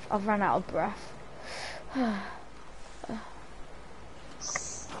 I've run out of breath.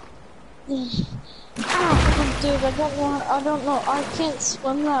 Dude, I don't know, I can't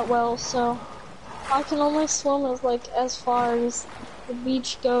swim that well, so I can only swim as far as the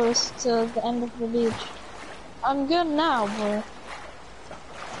beach goes to the end of the beach. I'm good now, but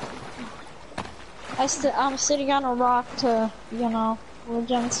I'm sitting on a rock to,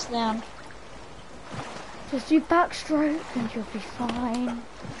 regen stand. Just do backstroke and you'll be fine.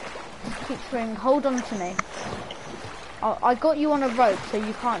 Just keep swimming. Hold on to me. I got you on a rope so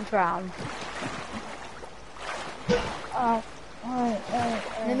you can't drown. Alright.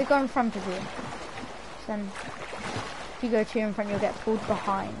 Let me go in front of you. Then if you go too in front you'll get pulled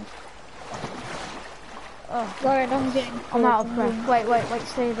behind. Oh. Alright, I'm out of breath. Wait,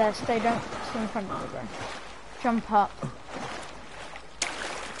 stay there. Don't stay in front of me, bro. Jump up.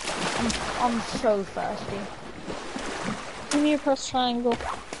 I'm so thirsty. You need to press triangle.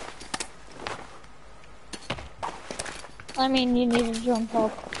 I mean, you need to jump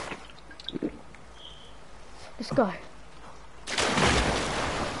up. Let's go.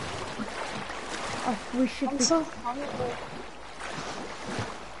 Oh, we should I'm be... so hungry.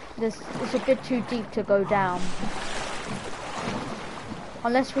 It's a bit too deep to go down.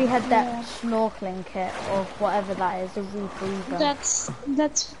 Unless we had that snorkeling kit or whatever that is, a rebreather.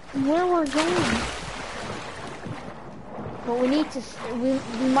 That's where we're going. But we need to, we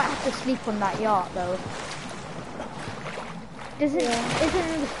might have to sleep on that yacht though. Isn't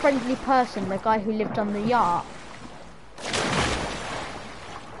the friendly person the guy who lived on the yacht?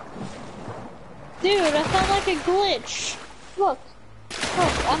 Dude, I found like a glitch. Look,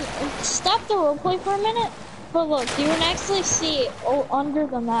 stop the roleplay for a minute. But look, you can actually see under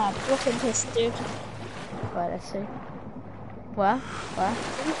the map. Look at this, dude. Wait, let's see. Where?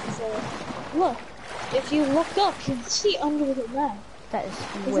 Look, if you look up, you can see under the map. That is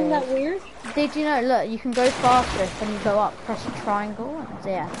weird. Isn't that weird? Did you know, look, you can go faster when you go up, press a triangle. So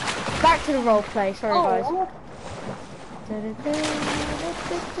yeah. Back to the roleplay, sorry guys.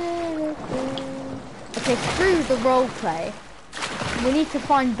 Okay, through the roleplay, we need to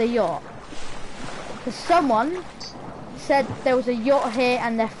find the yacht. Because someone said there was a yacht here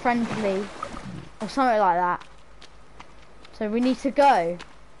and they're friendly, or something like that. So we need to go.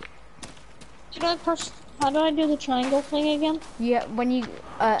 How do I do the triangle thing again? Yeah, when you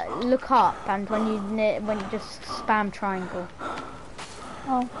look up and when you just spam triangle.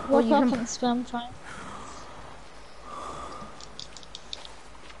 Oh, look up and spam triangle.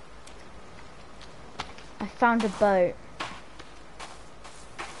 I found a boat.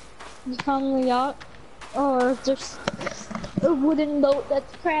 You found the yacht? Or just a wooden boat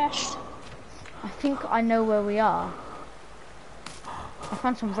that's crashed? I think I know where we are. I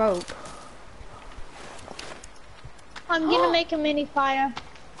found some rope. I'm gonna make a mini fire.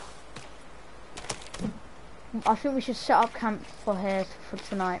 I think we should set up camp for here for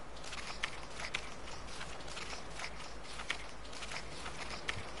tonight.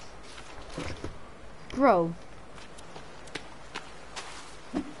 Bro.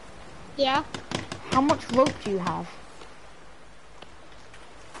 Yeah? How much rope do you have?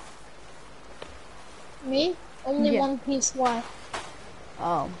 Me? Only Yeah. one piece. Why?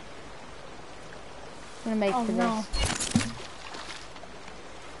 Oh. I'm gonna make for no. this.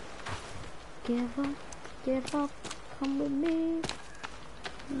 Give up, come with me.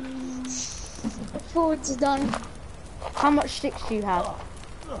 The food's done. How much sticks do you have?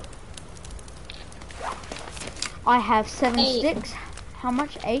 I have 7 8. sticks. How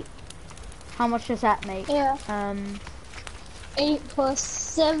much? 8? How much does that make? Yeah. 8 plus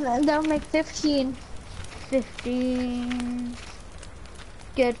 7, that'll make 15. 15.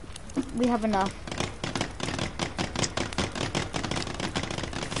 Good. We have enough.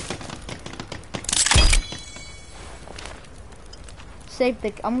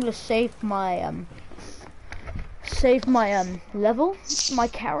 I'm gonna save my level, my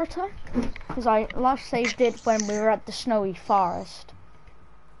character, because I last saved it when we were at the snowy forest.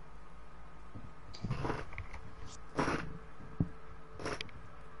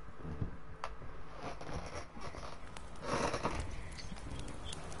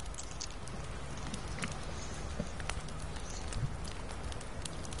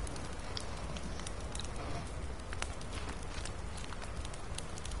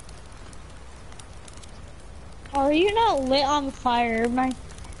 Are you not lit on fire? My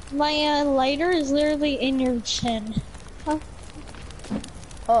lighter is literally in your chin. Huh?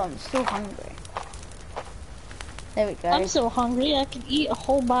 Oh, I'm still hungry. There we go. I'm so hungry I could eat a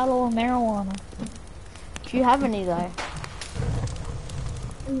whole bottle of marijuana. Do you have any though?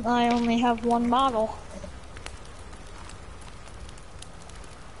 I only have one model.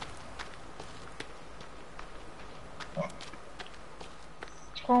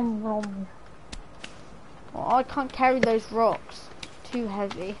 Vroom. Well, I can't carry those rocks. Too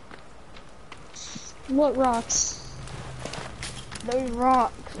heavy. What rocks? Those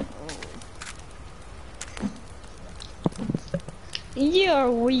rocks.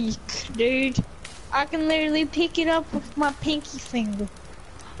 You're weak, dude. I can literally pick it up with my pinky finger.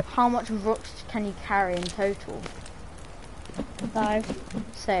 How much rocks can you carry in total? 5.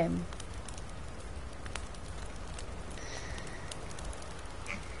 Same.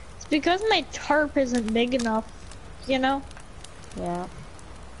 It's because my tarp isn't big enough, you know? Yeah.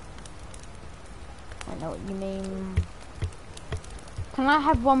 I know what you mean. Can I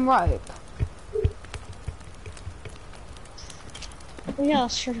have one rope? Yeah,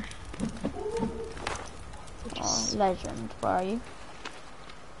 sure. Oh, legend. Where are you?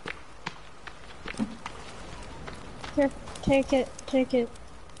 Here, take it.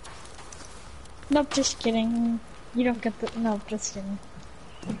 Nope, just kidding. You don't get the, no, just kidding.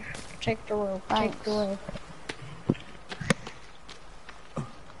 Take the rope, Thanks. take the rope.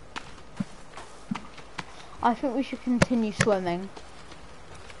 I think we should continue swimming.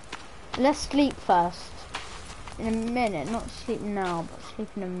 Let's sleep first. In a minute, not sleep now, but sleep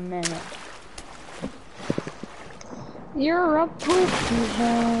in a minute. You're a poopy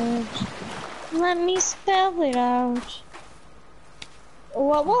head. Let me spell it out.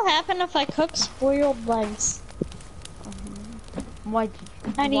 What will happen if I cook spoiled legs? Why?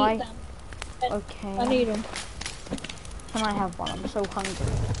 I need why? them. Okay. I need them. Can I have one? I'm so hungry.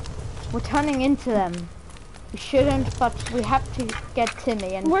 We're turning into them. We shouldn't, but we have to get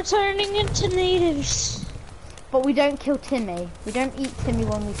Timmy, and We're turning into natives. but we don't kill Timmy. We don't eat Timmy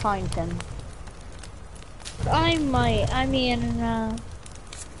when we find him. I might. I mean,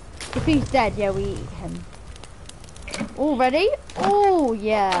 If he's dead, yeah, we eat him. All ready? Oh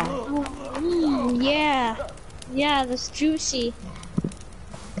yeah. yeah. Yeah, that's juicy.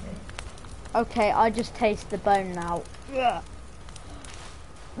 Okay, I just taste the bone now. Oh,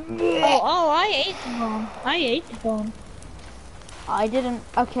 I ate the bone. I ate the bone. I didn't.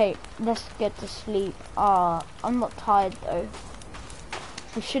 Okay, let's get to sleep. I'm not tired though.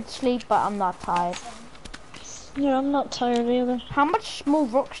 We should sleep, but I'm not tired. Yeah, I'm not tired either. How much small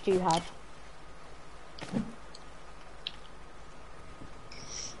rocks do you have?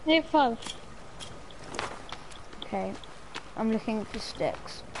 I have 5. Okay, I'm looking for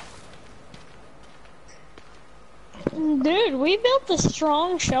sticks. Dude, we built a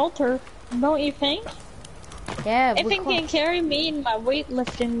strong shelter, don't you think? Yeah, If we it can carry me and my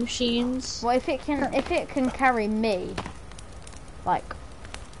weightlifting machines. Well, if it can carry me, like,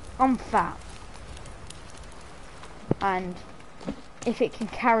 I'm fat, and if it can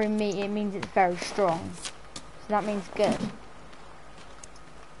carry me, it means it's very strong. So that means good.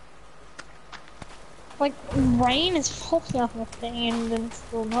 Like, rain is falling off the thing and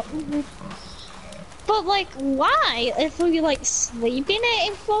still not. But, like, why? If we, like, sleep in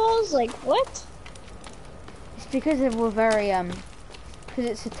it, it falls? Like, what? It's because we're very because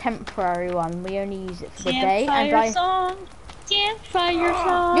it's a temporary one. We only use it for the day, and Campfire song. Campfire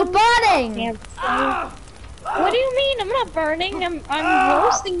song. You're burning. Campfire. What do you mean? I'm not burning. I'm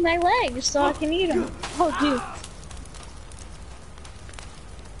roasting my legs so I can eat them. Oh, dude.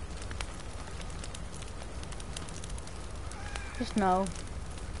 Just no.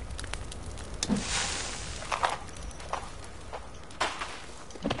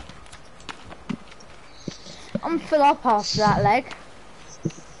 I'm full up after that leg.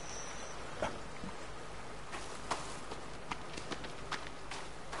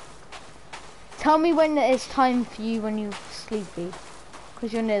 Tell me when it's time for you when you're sleepy,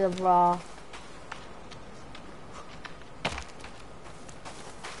 because you're near the raft.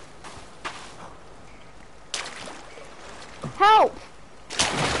 Help!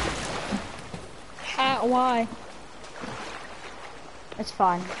 Why? It's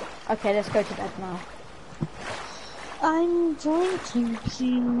fine. Okay, let's go to bed now. I'm drinking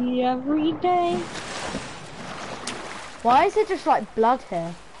tea every day. Why is it just like blood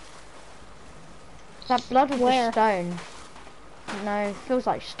here? That blood was Where? just stone. No, it feels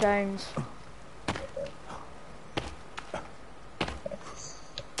like stones.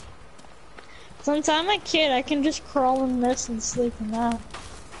 Since I'm a kid, I can just crawl in this and sleep in that.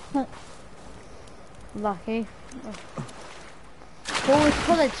 Lucky. Well, we're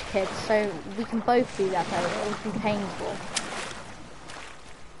college kids, so we can both do that, though. It would be painful.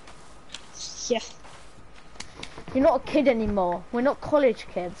 Yeah. You're not a kid anymore. We're not college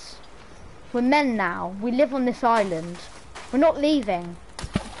kids. We're men now. We live on this island. We're not leaving.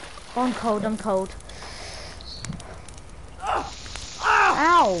 Oh, I'm cold, I'm cold.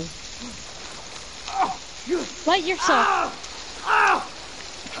 Ow! Light yourself.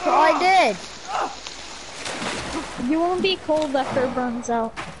 That's what I did. You won't be cold after it burns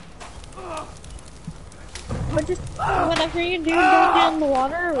out. But just whatever you do, don't get in the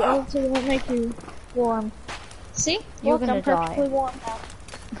water or else it won't make you warm. See? You're Look, gonna I'm perfectly warm now.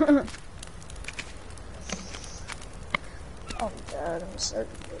 Oh god, I'm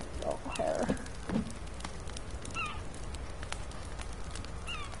starting to get long hair.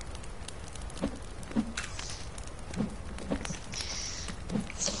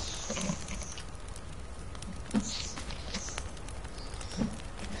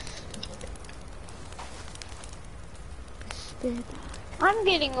 I'm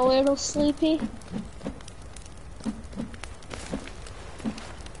getting a little sleepy.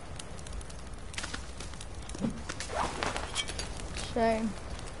 So,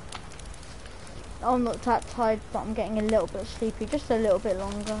 I'm not that tired, but I'm getting a little bit sleepy, just a little bit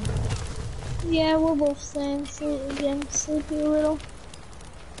longer. Yeah, we're both saying getting sleepy a little.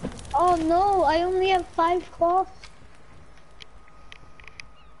 Oh no, I only have 5 cloth.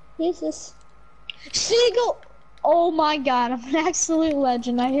 Jesus. Seagull! Oh my god, I'm an absolute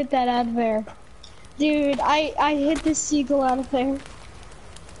legend. I hit that out of air. Dude, I hit this seagull out of air.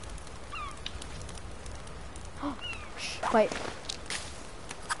 Wait.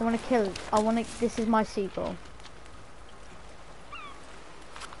 I wanna kill it. This is my seagull.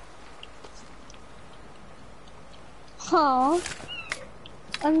 Huh?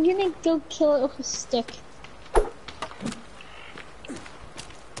 I'm gonna go kill it with a stick.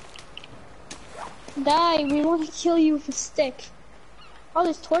 Die, we want to kill you with a stick. Oh,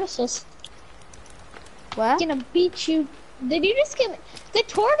 there's tortoises. Where? I'm gonna beat you. Did you just get me? The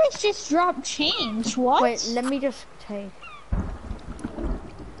tortoise just dropped change. What? Wait, let me just take.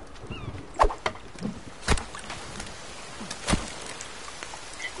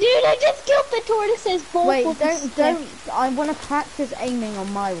 Dude, I just killed the tortoises. Both Wait, with a stick. don't. I want to practice aiming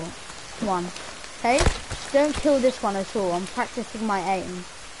on my one. Okay? Don't kill this one at all. I'm practicing my aim.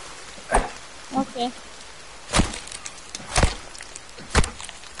 Okay.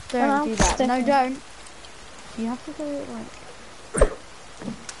 Don't do that. No, don't. You have to get it like.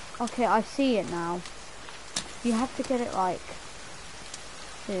 Okay, I see it now. You have to get it like.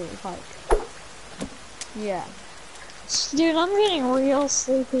 Yeah. Dude, I'm getting real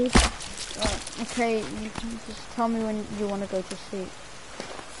sleepy. Okay, you can just tell me when you want to go to sleep.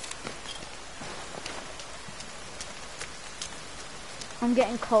 I'm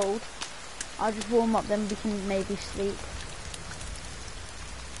getting cold. I'll just warm up, then we can maybe sleep.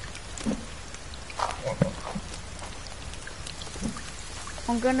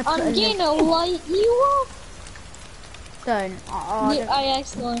 I'm gonna put I'm gonna light you up. Don't. I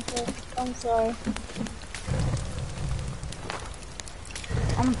accidentally. I'm sorry.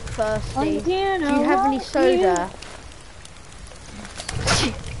 I'm thirsty. I'm Do you have any soda?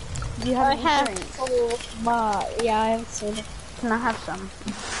 Do you have I any have drinks? yeah, I have soda. Can I have some?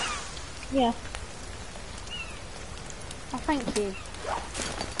 Yeah. Oh, thank you.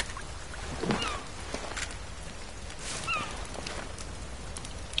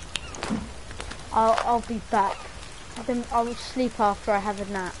 I'll be back. Then I'll sleep after I have a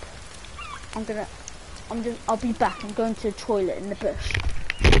nap. I'll be back. I'm going to the toilet in the bush.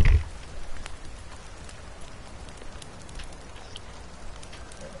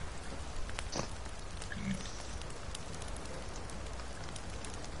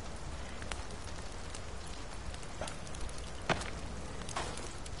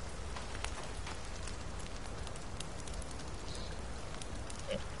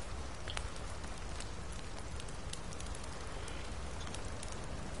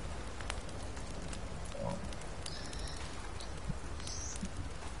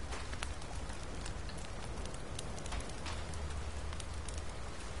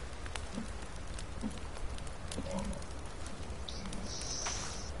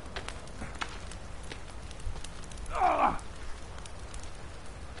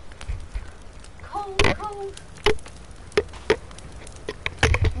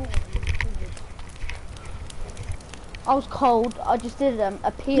 I was cold. I just did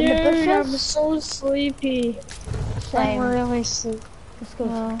a pee in the bushes. I'm so sleepy. Same. I'm really sleepy. Let's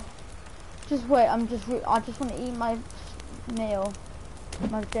go. Just wait. I just want to eat my meal,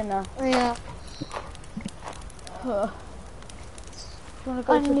 my dinner. Yeah. Do you want to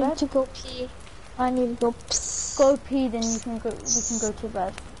go to bed? I need to go pee. I need to go pss. Go pee, then you can go. We can go to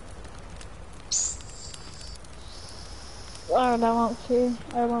bed. I won't see.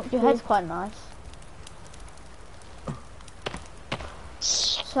 I won't Your see. head's quite nice.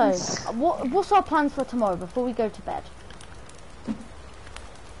 So, what's our plans for tomorrow before we go to bed?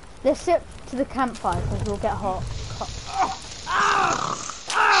 Let's sit to the campfire because we'll get hot.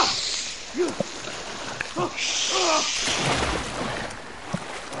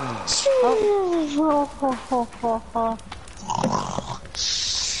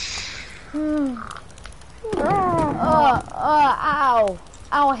 Ow!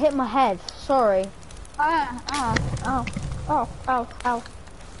 Ow, I hit my head. Sorry. Ow.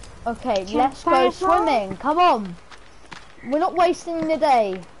 Okay, let's go swimming. Come on. We're not wasting the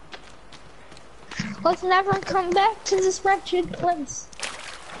day. Let's never come back to this wretched place.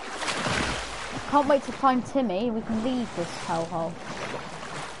 Can't wait to find Timmy. We can leave this hellhole.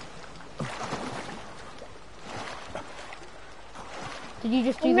 Did you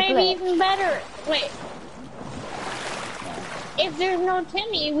just do the Maybe glitch? even better. Wait. If there's no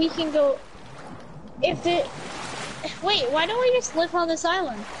Timmy, we can go. Wait, why don't we just live on this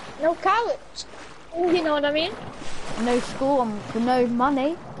island? No college. You know what I mean? No school, no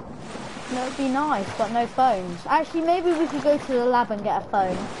money. That would be nice, but no phones. Actually, maybe we could go to the lab and get a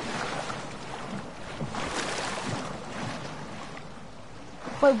phone.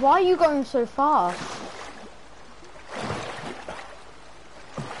 Wait, why are you going so fast?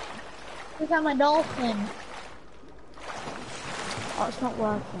 Because I'm a dolphin. Oh, it's not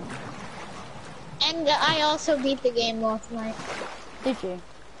working. And I also beat the game last night. Did you?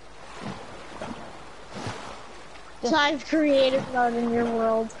 So I've created mode in your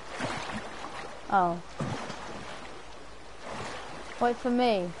world. Oh. Wait for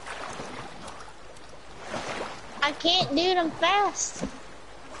me. I can't, dude, I'm fast.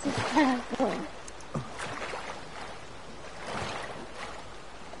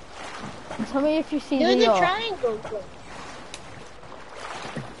 Tell me if you see Do the the yacht. triangle thing.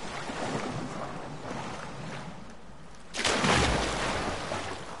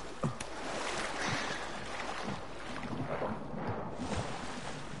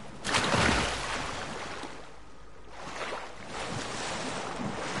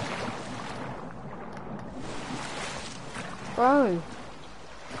 Bro,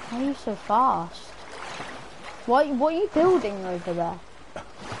 why are you so fast? What are you building over there?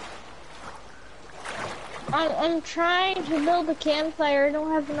 I'm trying to build a campfire. I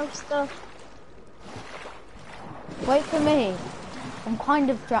don't have enough stuff. Wait for me. I'm kind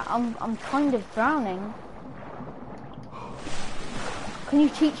of drowning. Can you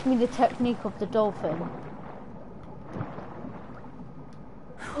teach me the technique of the dolphin?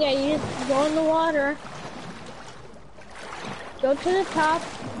 Yeah, you just go in the water. Go to the top.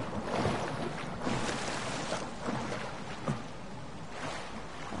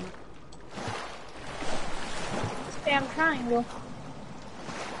 Spam triangle.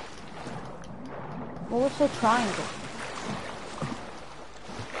 What's a triangle?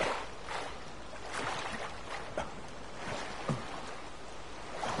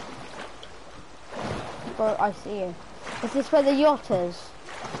 Bro, I see you. Is this where the yacht is?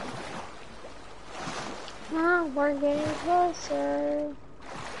 Ah, we're getting closer.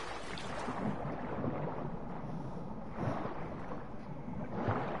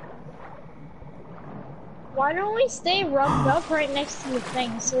 Why don't we stay rubbed up right next to the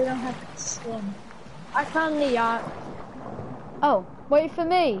thing so we don't have to swim? I found the yacht. Oh, wait for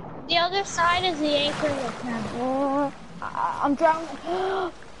me. The other side is the anchor in the tent. I'm drowning.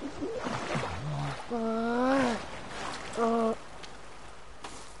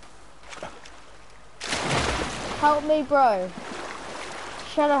 Help me, bro.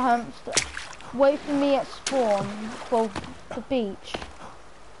 Shadow hamster. Wait for me at spawn. Well, the beach.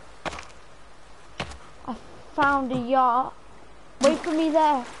 I found a yacht. Wait for me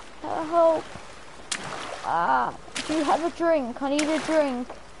there. Help. Do you have a drink? I need a drink.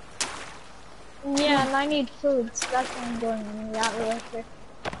 Yeah, and I need food, so that's why I'm going in the yacht real quick.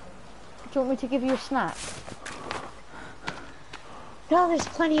 Do you want me to give you a snack? No, there's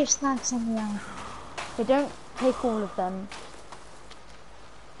plenty of snacks on the island. They don't take all of them.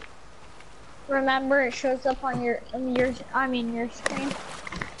 Remember, it shows up on your screen.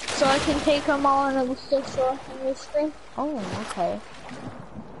 So I can take them all and it will still show up on your screen. Oh, okay.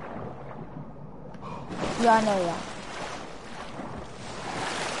 Yeah, I know that.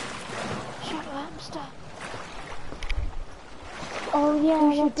 Shadow hamster. Oh yeah,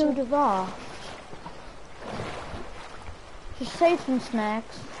 We should build a raft. Just save some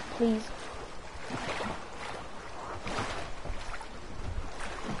snacks, please.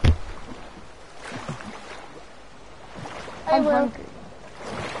 I'm hungry.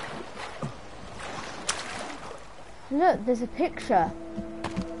 Look, there's a picture.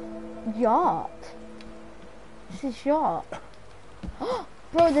 Yacht. This is yacht.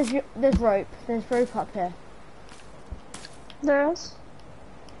 Bro, there's rope. There's rope up here. There is.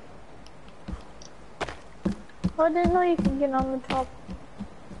 Oh, I didn't know you could get on the top.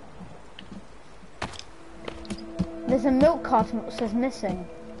 There's a milk carton that says missing.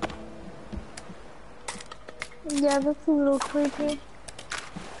 Yeah, that's a little creepy.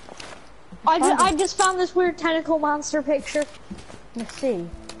 I just found this weird tentacle monster picture. Let's see.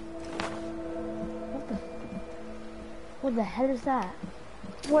 What the hell is that?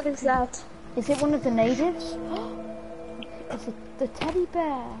 What is that? Is it one of the natives? It's the teddy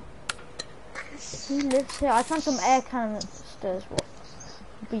bear. He lives here. I found some air canisters. What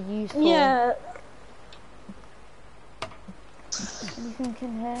would be useful? Yeah. Anything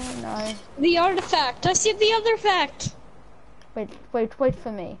in here? No. The artifact. I see the other fact. Wait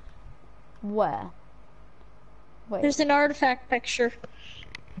for me. Where? Wait. There's an artifact picture.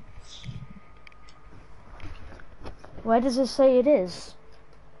 Where does it say it is?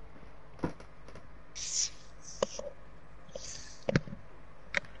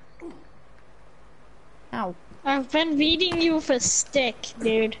 Ow. I've been beating you with a stick,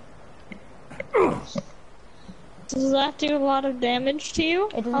 dude. Does that do a lot of damage to you?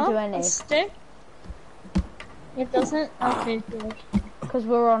 It doesn't do any. A stick? It doesn't? Okay, good. Because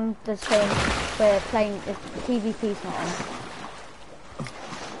we're on the same, we're playing, if PvP's not on.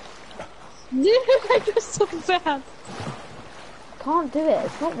 Dude, I just so bad. Can't do it,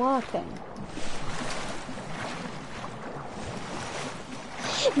 it's not working.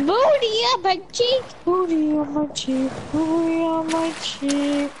 Booty on my cheek! Booty on my cheek! Booty on my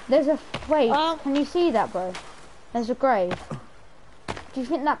cheek! There's a, wait, can you see that, bro? There's a grave. Do you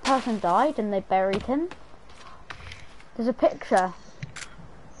think that person died and they buried him? There's a picture.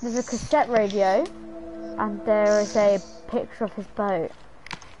 There's a cassette radio, and there is a picture of his boat.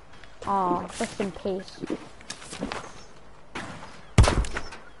 Ah, rest in peace.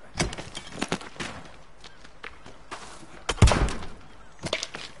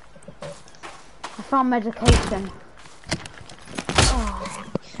 I found medication. Oh.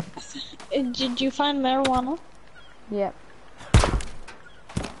 Did you find marijuana? Yep.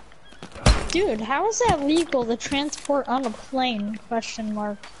 Dude, how is that legal to transport on a plane? Question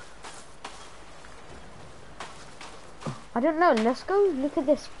mark. I don't know, let's go look at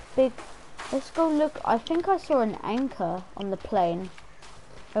this big, let's go look, I think I saw an anchor on the plane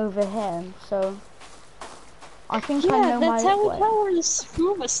over here, so I think I know my way. Yeah, that's how we know where the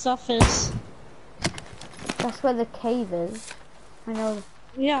scuba stuff is. That's where the cave is. I know.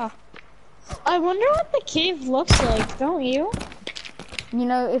 Yeah. I wonder what the cave looks like, don't you? You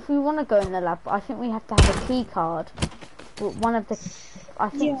know, if we want to go in the lab, I think we have to have a key card. One of the, I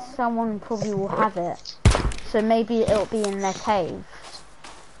think someone probably will have it. So maybe it'll be in their cave.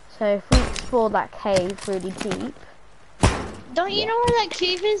 So if we explore that cave really deep. Don't you know where that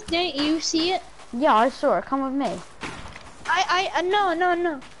cave is? Didn't you see it? Yeah, I saw it. Come with me.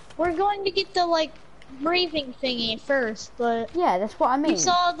 No. We're going to get the, like, braving thingy first, but... Yeah, that's what I mean. You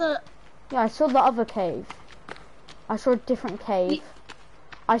saw the... Yeah, I saw the other cave. I saw a different cave.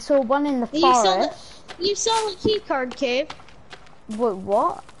 I saw one in the forest. You saw the keycard cave. Wait,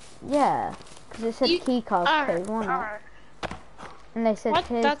 what? Yeah, because it said keycard cave, wasn't it? And they said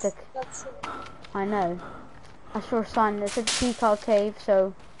here's the... I know. I saw a sign that said keycard cave,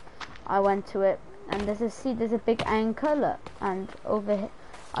 so I went to it. And there's a big anchor, look. And over here,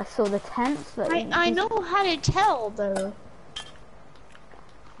 I saw the tents. Look, I know how to tell, though.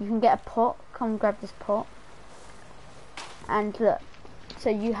 You can get a pot. Come grab this pot. And look. So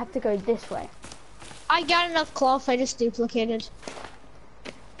you have to go this way. I got enough cloth, I just duplicated.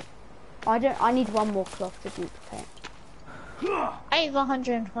 I need one more cloth to duplicate. I have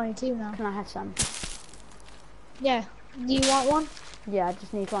 122 now. Can I have some? Yeah. Do you want one? Yeah, I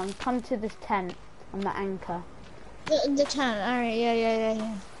just need one. Come to this tent on the anchor. The tent, alright,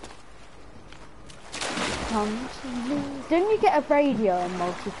 yeah. Come to me. Didn't you get a radio in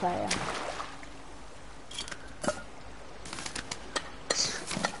multiplayer?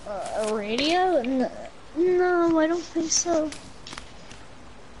 A radio? No, I don't think so.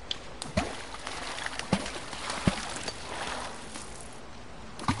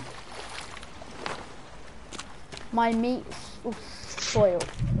 My meat's all spoiled.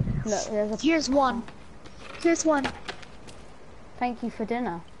 Look, there's a... Here's one. Thank you for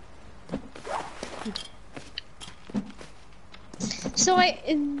dinner. So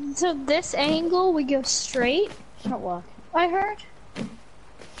so this angle we go straight? It's not working. I heard.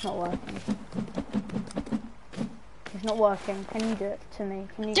 It's not working. It's not working. Can you do it to me?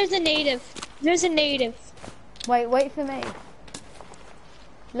 Can you... There's a native. Wait for me.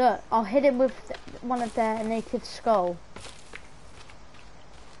 Look, I'll hit him with one of their native skull.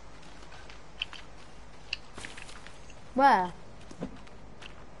 Where?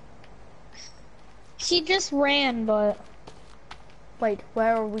 He just ran, but... Wait,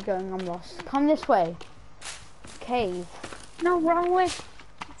 where are we going? I'm lost. Come this way. Cave. No, wrong way.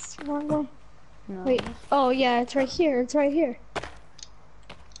 It's the wrong way. No. Wait. Oh, yeah, it's right here. It's right here. Do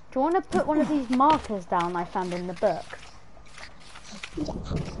you want to put one of these markers down I found in the book?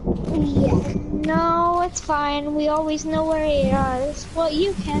 Yeah. No, it's fine. We always know where he is. Well,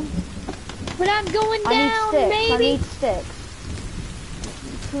 you can. But I'm going down, I baby. need sticks.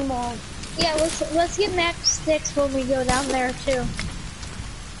 2 more. Yeah, let's get max sticks when we go down there too.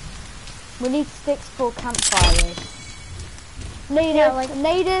 We need sticks for campfires. Native, Yeah, like-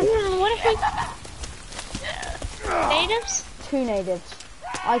 native. What if we... Natives? 2 natives.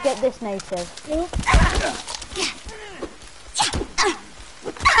 I get this native.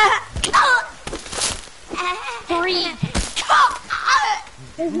 Three.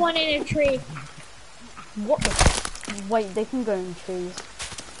 There's one in a tree. What the? Wait, they can go in trees.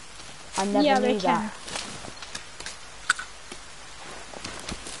 I never Yeah, knew they that.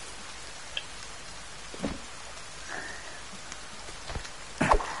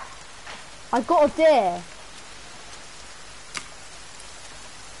 can. I got a deer.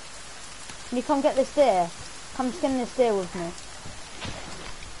 Can you come get this deer? Come skin this deer with me.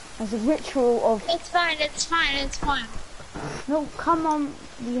 As a ritual of... It's fine, it's fine, it's fine. No, come on.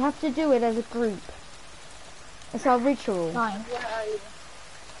 We have to do it as a group. It's our ritual. Fine. Where are you?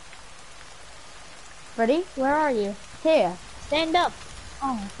 Ready? Where are you? Here. Stand up.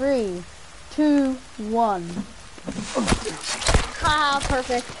 Oh. 3, 2, 1. Ah,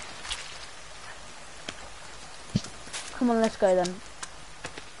 perfect. Come on, let's go then.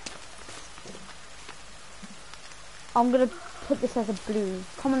 I'm gonna put this as a blue.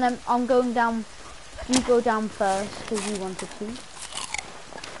 Come on then, I'm going down. You go down first, because you wanted to.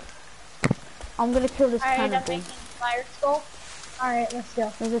 I'm gonna kill this Alright, I'm cannibal. making fire skull. Alright, let's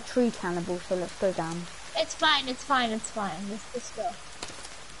go. There's a tree cannibal, so let's go down. It's fine, it's fine, it's fine. Let's go.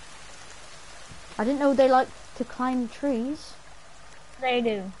 I didn't know they like to climb trees. They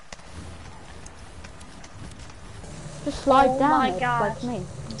do. Just slide Oh down my it, gosh. like me.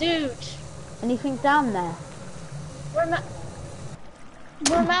 Dude. Anything down there?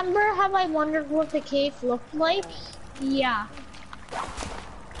 Remember how I wondered what the cave looked like? Yeah.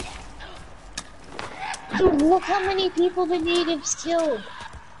 Dude, look how many people the natives killed.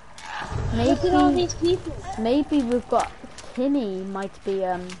 Look at all these people. Maybe we've got Timmy might be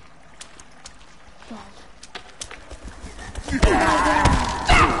God.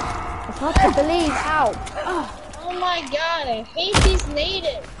 It's hard to believe. Ow. Oh my god, I hate these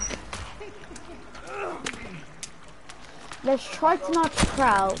natives. Let's try to not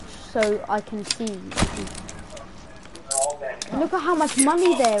crouch so I can see. Look at how much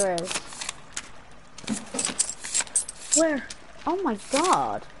money there is. Where? Oh my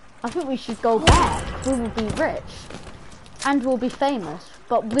god. I think we should go back. We will be rich. And we'll be famous.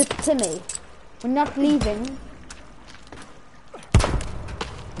 But with Timmy. We're not leaving.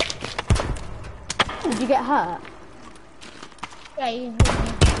 Did you get hurt? Yeah, you hit me.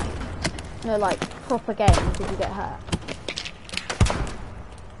 No, like, proper game. Did you get hurt?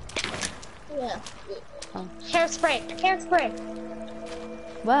 Yeah. Oh. Hairspray, hairspray.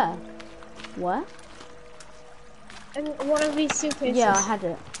 Where? Where? In one of these suitcases. Yeah, I had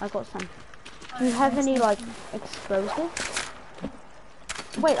it. I got some. Do you have any, like, explosives?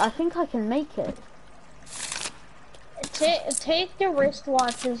 Wait, I think I can make it. Take the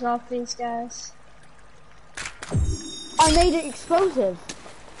wristwatches off these guys. I made it explosive.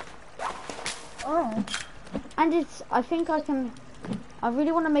 Oh. And it's, I think I can, I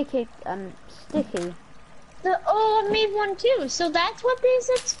really want to make it, sticky. Oh, I made one too. So that's what these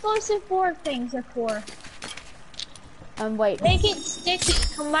explosive board things are for. Wait. Make it sticky.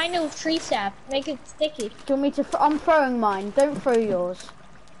 Combine it with tree sap. Make it sticky. Do you want me to, I'm throwing mine. Don't throw yours.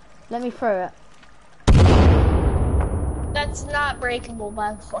 Let me throw it. That's not breakable,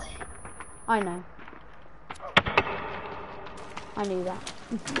 by the way. I know. I knew that.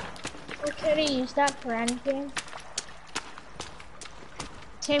 We could have used that for anything.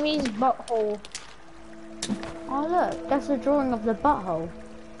 Timmy's butthole. Oh look, that's a drawing of the butthole.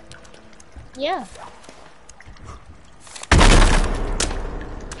 Yeah.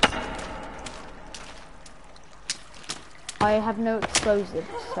 I have no explosives,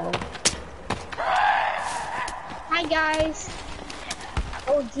 so. Hi guys.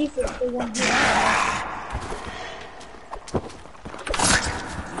 Oh Jesus, the one here.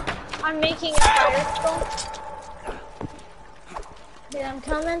 I'm making a fire skull. Yeah, I'm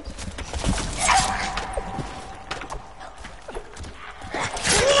coming.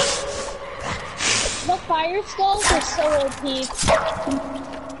 The fire skulls are so OP. And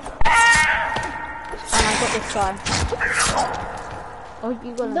I got this guy. Oh,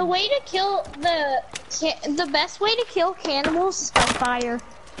 you got The him. way to kill the best way to kill cannibals is by fire.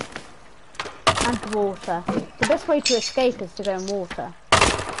 And water. The best way to escape is to go in water.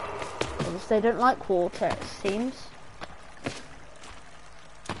 Because they don't like water, it seems.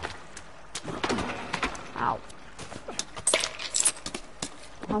 Ow.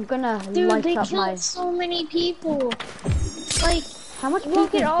 I'm gonna Dude, light they up killed my... so many people. Like, How much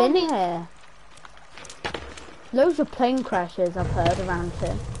look people at have all been these- here? Loads of plane crashes I've heard around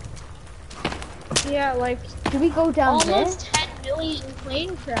here. yeah, like Do we go down here? almost 10 million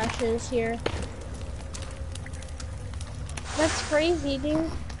plane crashes here. That's crazy, dude.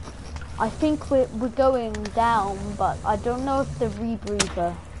 I think we're going down, but I don't know if the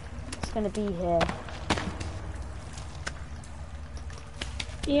rebreather is gonna be here.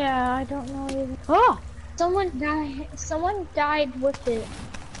 Yeah, I don't know either. Oh! Someone died with it.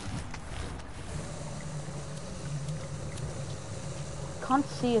 Can't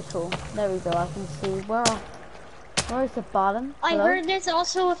see at all. There we go, I can see. Where is the bottom? I Hello? heard there's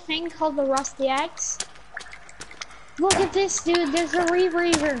also a thing called the Rusty Axe. Look at this, dude. There's a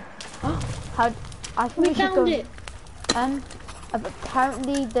rebreather. How? I think We we should found go. it.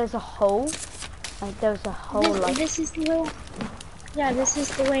 Apparently there's a hole. Like there's a hole. Like This is the way. Yeah, this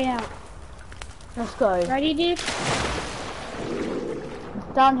is the way out. let's go Ready, dude?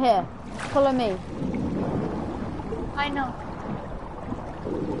 down here. Follow me. I know.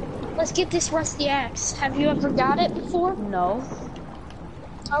 Let's get this Rusty Axe. Have you ever got it before? No,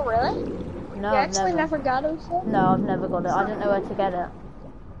 Oh, really? no, You I've actually never. never got it before? No, I've never got it. I don't know where to get it.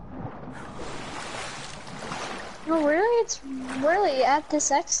 No, really? It's really at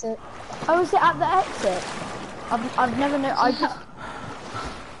this exit. Oh, is it at the exit? I've never known. I just.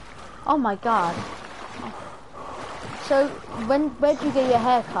 Oh my god. So where'd you get your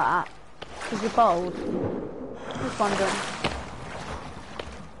hair cut at? Because you're bald. Just wondering.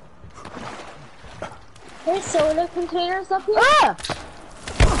 There's soda containers up here. Ah!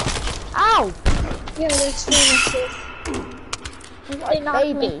 Ow! Yeah, there's furnaces. They knocked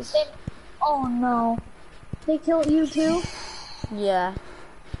me. Babies. Oh no. They killed you too? Yeah.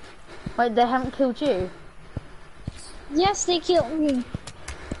 Wait, they haven't killed you? Yes, they killed me.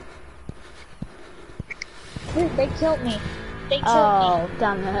 Dude, they killed me. They killed Oh,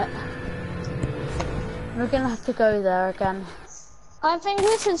 damn it. We're gonna have to go there again. me. I think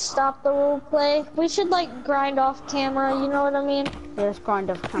we should stop the role play. We should like grind off camera, you know what I mean? Yeah, let's grind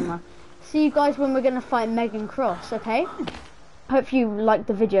off camera. See you guys when we're gonna fight Megan Cross, okay? Hope you liked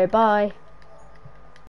the video. Bye.